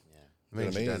hard. It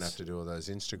means you you know what I don't mean? have to do all those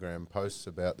Instagram posts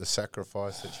about the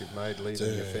sacrifice that you've made leaving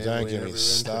Dude, your family don't and get me everyone to the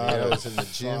started. hours in the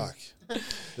gym. Fuck.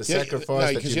 The Yeah, sacrifice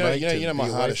no, that 'cause you make you know my to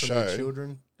be away hardest from your show.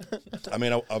 children. I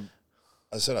mean, as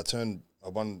I said, I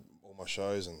won all my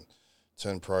shows and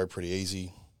turned pro pretty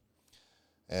easy.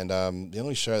 And the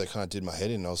only show that kind of did my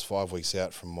head in, I was 5 weeks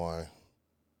out from my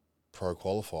pro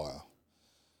qualifier.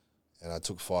 And I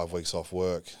took 5 weeks off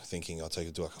work thinking I'll do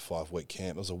like a 5-week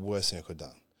camp. It was the worst thing I could have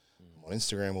done. I'm on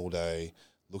Instagram all day,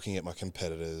 looking at my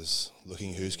competitors,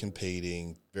 looking who's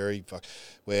competing,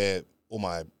 where all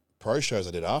my pro shows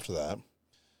I did after that,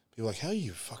 people were like, how are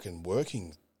you fucking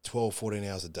working 12, 14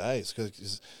 hours a day? It's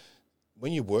because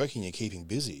when you're working, you're keeping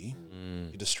busy,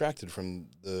 you're distracted from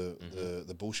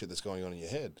the bullshit that's going on in your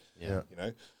head. Yeah. You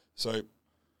know? So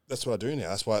that's what I do now.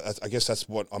 That's why I guess that's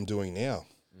what I'm doing now.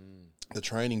 The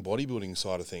training bodybuilding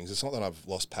side of things, it's not that I've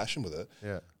lost passion with it.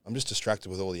 Yeah. I'm just distracted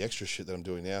with all the extra shit that I'm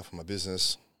doing now for my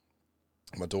business,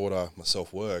 my daughter, my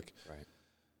self-work. Right.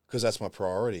 Because that's my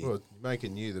priority. Well,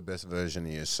 making you the best version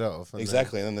of yourself. And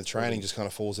Exactly. And then the training just kind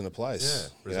of falls into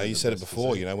place. Yeah, You know, you present the said it best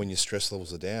before, physique. you know, when your stress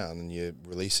levels are down and you're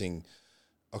releasing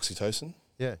oxytocin,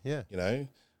 Yeah. you know,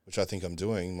 which I think I'm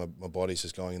doing, my body's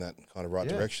just going in that kind of right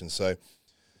Yeah. direction. So,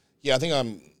 yeah, I think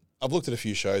I've looked at a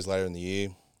few shows later in the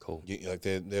year. Cool. Like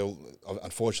they're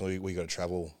unfortunately we got to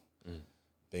travel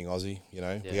being Aussie, you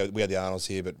know. Yeah. We had the Arnolds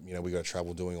here, but, you know, we got to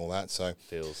travel doing all that. So,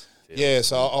 Feels. yeah,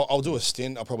 so I'll do a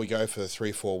stint. I'll probably go for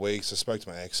 3-4 weeks. I spoke to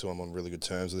my ex, who I'm on really good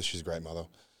terms with. She's a great mother.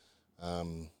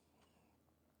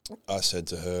 I said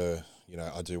to her, you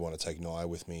know, I do want to take Naya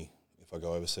with me if I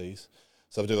go overseas.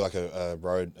 So I'll do like a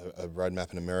road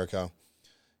map in America.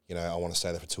 You know, I want to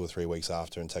stay there for 2 or 3 weeks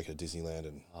after and take her to Disneyland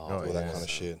and all that yeah. kind of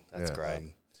shit. That's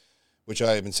great. Which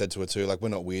I even said to her too, like, we're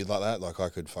not weird like that. Like, I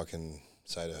could fucking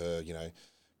say to her, you know,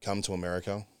 come to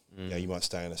America. You know, you might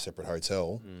stay in a separate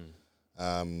hotel.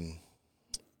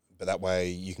 But that way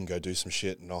you can go do some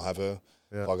shit and I'll have her.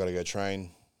 Yeah. If I got to go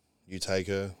train, you take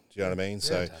her. Do you know what I mean?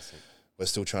 So Fantastic. we're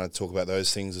still trying to talk about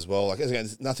those things as well. Like, again,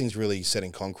 nothing's really set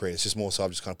in concrete. It's just more so I've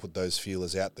just kind of put those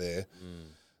feelers out there,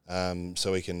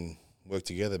 so we can work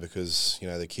together because, you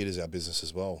know, the kid is our business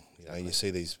as well. You know, you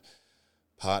see these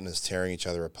partners tearing each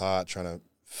other apart, trying to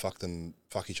fuck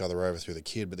each other over through the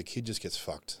kid, but the kid just gets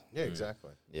fucked. Yeah,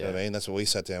 exactly. You know what I mean? That's what we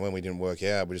sat down when we didn't work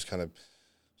out. We just kind of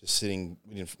just sitting.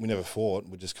 We never fought.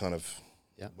 We just kind of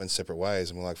went separate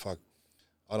ways, and we're like, fuck,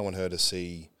 I don't want her to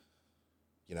see,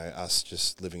 you know, us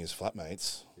just living as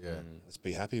flatmates. Yeah. Let's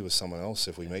be happy with someone else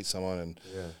if we meet someone, and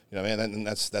Yeah. you know, man, and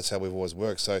that's how we've always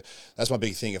worked. So that's my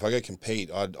big thing. If I go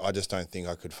compete, I just don't think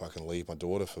I could fucking leave my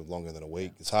daughter for longer than a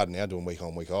week. It's hard now doing week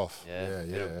on, week off. Yeah.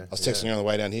 I was texting her on the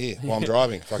way down here while I'm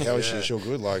driving. Fuck, how is she? Is she all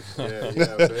good? Like,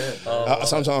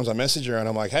 sometimes I message her and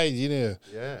I'm like, hey, do you need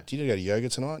to go to yoga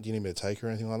tonight? Do you need me to take her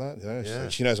or anything like that? You know,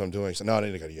 she knows what I'm doing. So no, I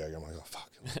need to go to yoga. I'm like, oh fuck.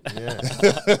 Yeah.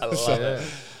 I love it.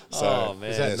 So, oh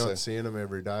man, Is that not seeing them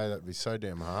every day? That'd be so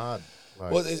damn hard.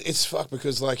 Like, well, it's fucked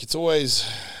because like it's always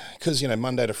because, you know,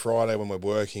 Monday to Friday when we're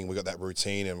working, we've got that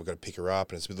routine and we've got to pick her up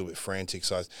and it's a little bit frantic.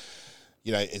 So,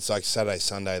 you know, it's like Saturday,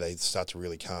 Sunday, they start to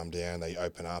really calm down. They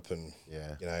open up and, you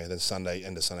know, then end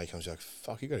of Sunday comes, you're like,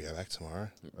 fuck, you got to go back tomorrow.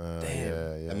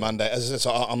 Damn. And Monday, as I said,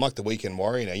 so I'm like the weekend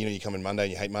warrior now. You know, you come in Monday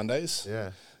and you hate Mondays.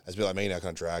 Yeah. It's a bit like me now, I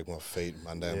kind of drag my feet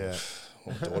Monday. Yeah. I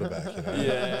want my daughter back, you know?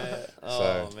 Yeah.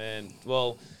 Oh, man.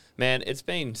 Well, man, it's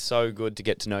been so good to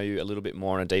get to know you a little bit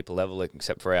more on a deeper level, like,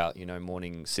 except for our, you know,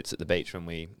 morning sits at the beach when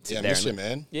we sit Yeah, I there. miss you,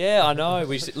 man. Yeah, I know.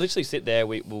 We literally sit there,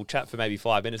 we'll chat for maybe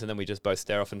 5 minutes, and then we just both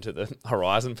stare off into the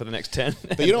horizon for the next 10.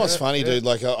 But you know what's funny, dude?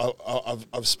 Like,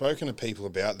 I've spoken to people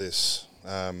about this,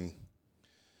 and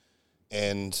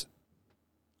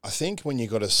I think when you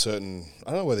got a certain,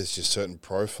 I don't know whether it's just certain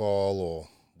profile or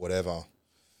whatever,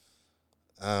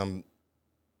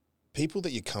 people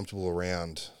that you're comfortable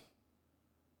around,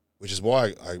 which is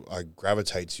why I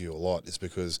gravitate to you a lot, is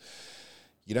because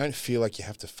you don't feel like you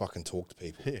have to fucking talk to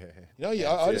people. Yeah. You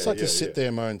know, I just like to sit there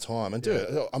in my own time and do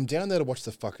it. I'm down there to watch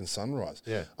the fucking sunrise.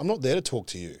 Yeah. I'm not there to talk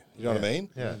to you. You know what I mean?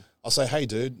 Yeah. I'll say, hey,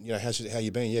 dude, you know, how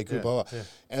you been? Yeah, good, blah, blah. Yeah.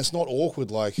 And it's not awkward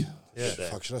like, Yeah.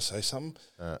 fuck, should I say something?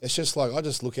 It's just like, I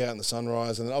just look out in the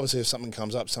sunrise and then obviously if something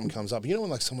comes up. You know when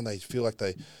like someone, they feel like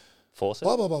they, Force it?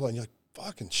 blah, blah, blah, blah, and you're like,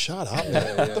 fucking shut up,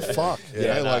 man. What the fuck? You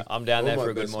know, like, I'm down there all for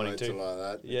my a good best morning mates too. are like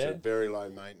that. Yeah. It's a very low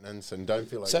maintenance and don't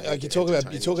feel like so, you, like you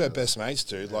talk about best mates,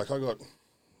 dude. Like I got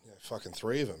fucking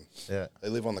 3 of them. Yeah. They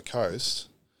live on the coast.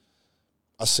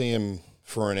 I see them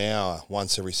for an hour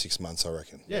once every 6 months, I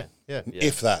reckon. Yeah. Yeah.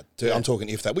 If that. Dude, I'm talking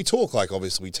if that. We talk like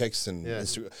obviously we text and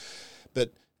Instagram,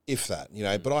 but if that, you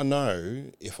know. But I know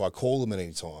if I call them at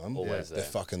any time, Always they're there.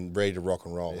 fucking ready to rock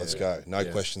and roll. Let's go. No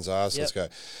questions asked. Yep. Let's go.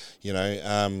 You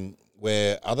know,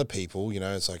 where other people, you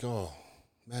know, it's like, oh,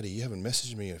 Maddie, you haven't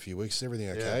messaged me in a few weeks. Is everything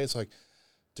okay? Yeah. It's like,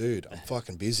 dude, I'm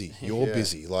fucking busy. You're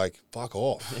busy. Like, fuck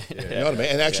off. You know what I mean?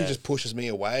 And it actually just pushes me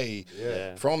away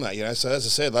from that, you know? So as I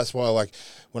said, that's why, like,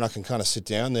 when I can kind of sit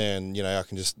down there and, you know, I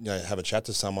can just, you know, have a chat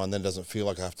to someone, then it doesn't feel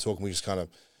like I have to talk, and we just kind of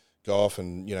go off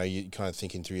and, you know, you kind of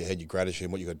thinking through your head your gratitude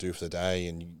and what you got to do for the day,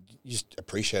 and you just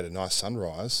appreciate a nice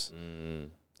sunrise.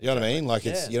 You know what I mean? Like,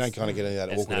 it's you don't kind of get any of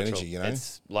that awkward natural. energy, you know?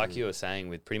 It's like you were saying,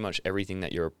 with pretty much everything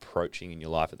that you're approaching in your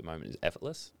life at the moment is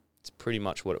effortless. It's pretty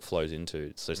much what it flows into.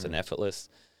 It's just an effortless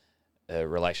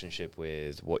relationship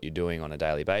with what you're doing on a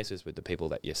daily basis, with the people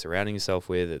that you're surrounding yourself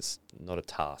with. It's not a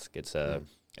task. It's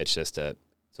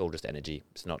all just energy.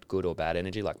 It's not good or bad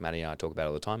energy like Maddie and I talk about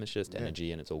all the time. It's just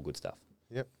energy, and it's all good stuff.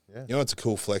 Yep. Yeah. You know what's a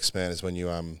cool flex, man, is when you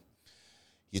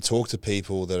talk to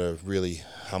people that are really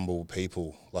humble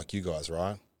people like you guys,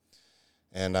 right?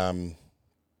 And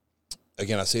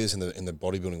again, I see this in the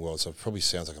bodybuilding world, so it probably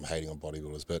sounds like I'm hating on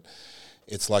bodybuilders, but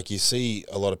it's like you see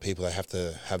a lot of people that have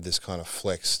to have this kind of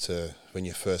flex to when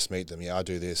you first meet them. Yeah, I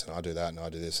do this and I do that and I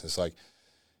do this. And it's like,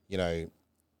 you know,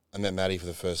 I met Maddie for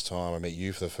the first time. I met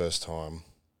you for the first time.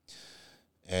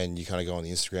 And you kind of go on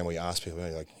the Instagram where you ask people, and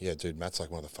you're like, yeah, dude, Matt's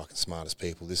like one of the fucking smartest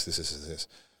people. This.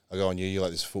 I go on you're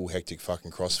like this full hectic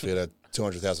fucking CrossFitter,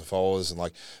 200,000 followers, and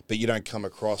like, but you don't come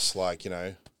across like, you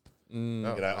know,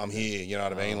 I'm here, you know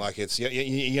what I mean? Like it's,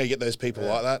 you get those people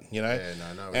like that, you know?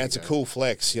 Yeah, no, and it's a cool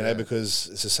flex, you know, because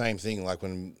it's the same thing. Like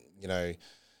when, you know,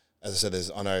 as I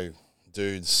said, I know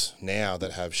dudes now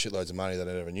that have shitloads of money that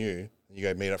I never knew. You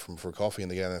go meet up for a coffee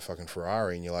and they get in their fucking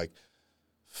Ferrari and you're like,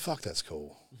 fuck, that's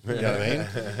cool. You know what I mean?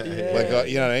 Like,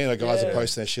 you know what I mean? Like guys are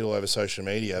posting their shit all over social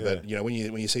media, but you know, when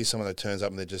you see someone that turns up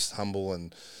and they're just humble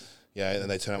and, and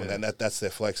they turn up and that's their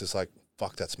flex, it's like,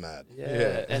 fuck, that's mad.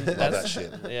 Yeah, and Love that's that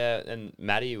shit. Yeah, and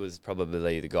Matty was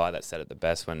probably the guy that said it the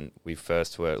best when we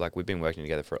first were, like, we've been working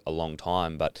together for a long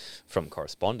time, but from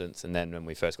correspondence. And then when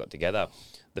we first got together,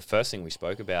 the first thing we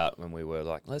spoke about when we were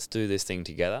like, let's do this thing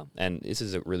together, and this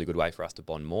is a really good way for us to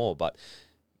bond more. But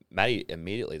Matty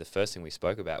immediately, the first thing we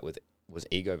spoke about was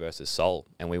ego versus soul,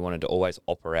 and we wanted to always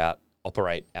operate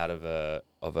out of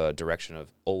a direction of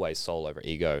always soul over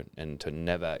ego, and to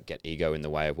never get ego in the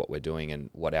way of what we're doing and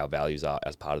what our values are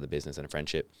as part of the business and a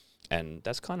friendship. And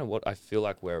that's kind of what I feel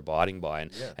like we're abiding by.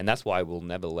 And that's why we'll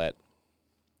never let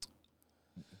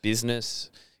business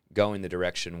go in the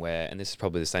direction where, and this is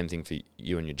probably the same thing for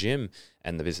you and your gym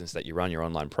and the business that you run, your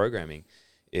online programming,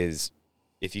 is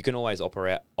if you can always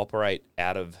operate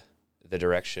out of the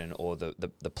direction or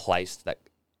the place that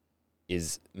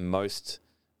is most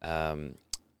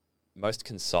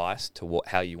concise to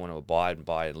how you want to abide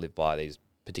by and live by these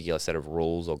particular set of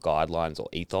rules or guidelines or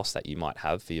ethos that you might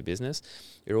have for your business,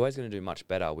 you're always going to do much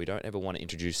better. We don't ever want to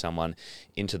introduce someone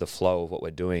into the flow of what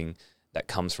we're doing that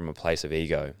comes from a place of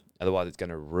ego. Otherwise, it's going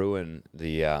to ruin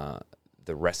the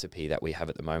recipe that we have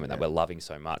at the moment that we're loving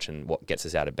so much and what gets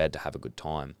us out of bed to have a good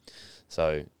time.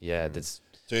 So, that's...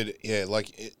 Dude,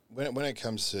 like when it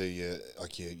comes to your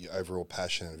overall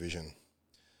passion and vision,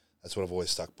 that's what I've always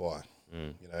stuck by.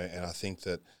 You know, and I think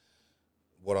that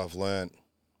what I've learned,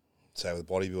 say with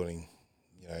bodybuilding,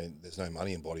 you know, there's no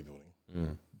money in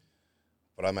bodybuilding,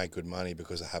 but I make good money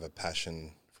because I have a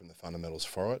passion from the fundamentals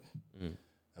for it, and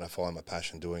I follow my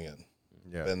passion doing it.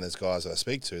 Yeah. But then there's guys that I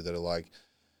speak to that are like,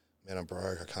 man, I'm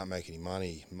broke, I can't make any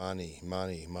money,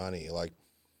 like,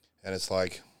 and it's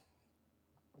like,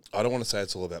 I don't want to say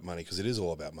it's all about money because it is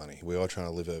all about money. We are trying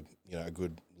to live a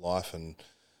good life and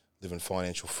live in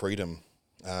financial freedom.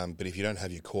 But if you don't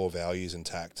have your core values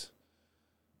intact,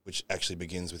 which actually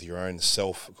begins with your own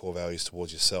core values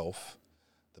towards yourself,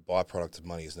 the byproduct of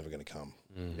money is never going to come.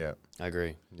 Yeah, I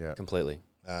agree. Yeah, completely.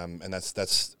 And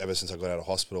that's ever since I got out of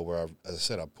hospital, where as I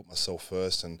said, I put myself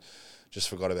first and just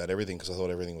forgot about everything because I thought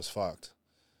everything was fucked.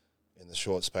 In the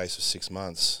short space of 6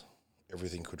 months,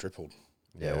 everything quadrupled.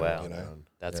 Yeah, wow. You know?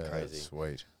 That's crazy. That's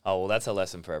sweet. Oh, well, that's a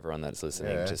lesson for everyone that's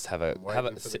listening. Yeah. Just I'm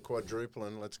waiting for the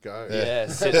quadrupling. Let's go. Yeah,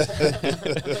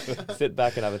 sit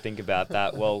back and have a think about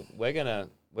that. Well, we're gonna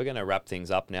wrap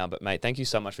things up now. But mate, thank you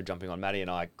so much for jumping on. Matty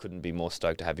and I couldn't be more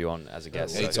stoked to have you on as a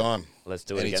guest. Anytime. So let's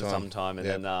do it again sometime,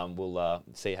 and then we'll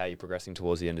see how you're progressing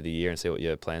towards the end of the year and see what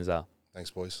your plans are. Thanks,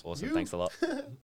 boys. Awesome. Thanks a lot.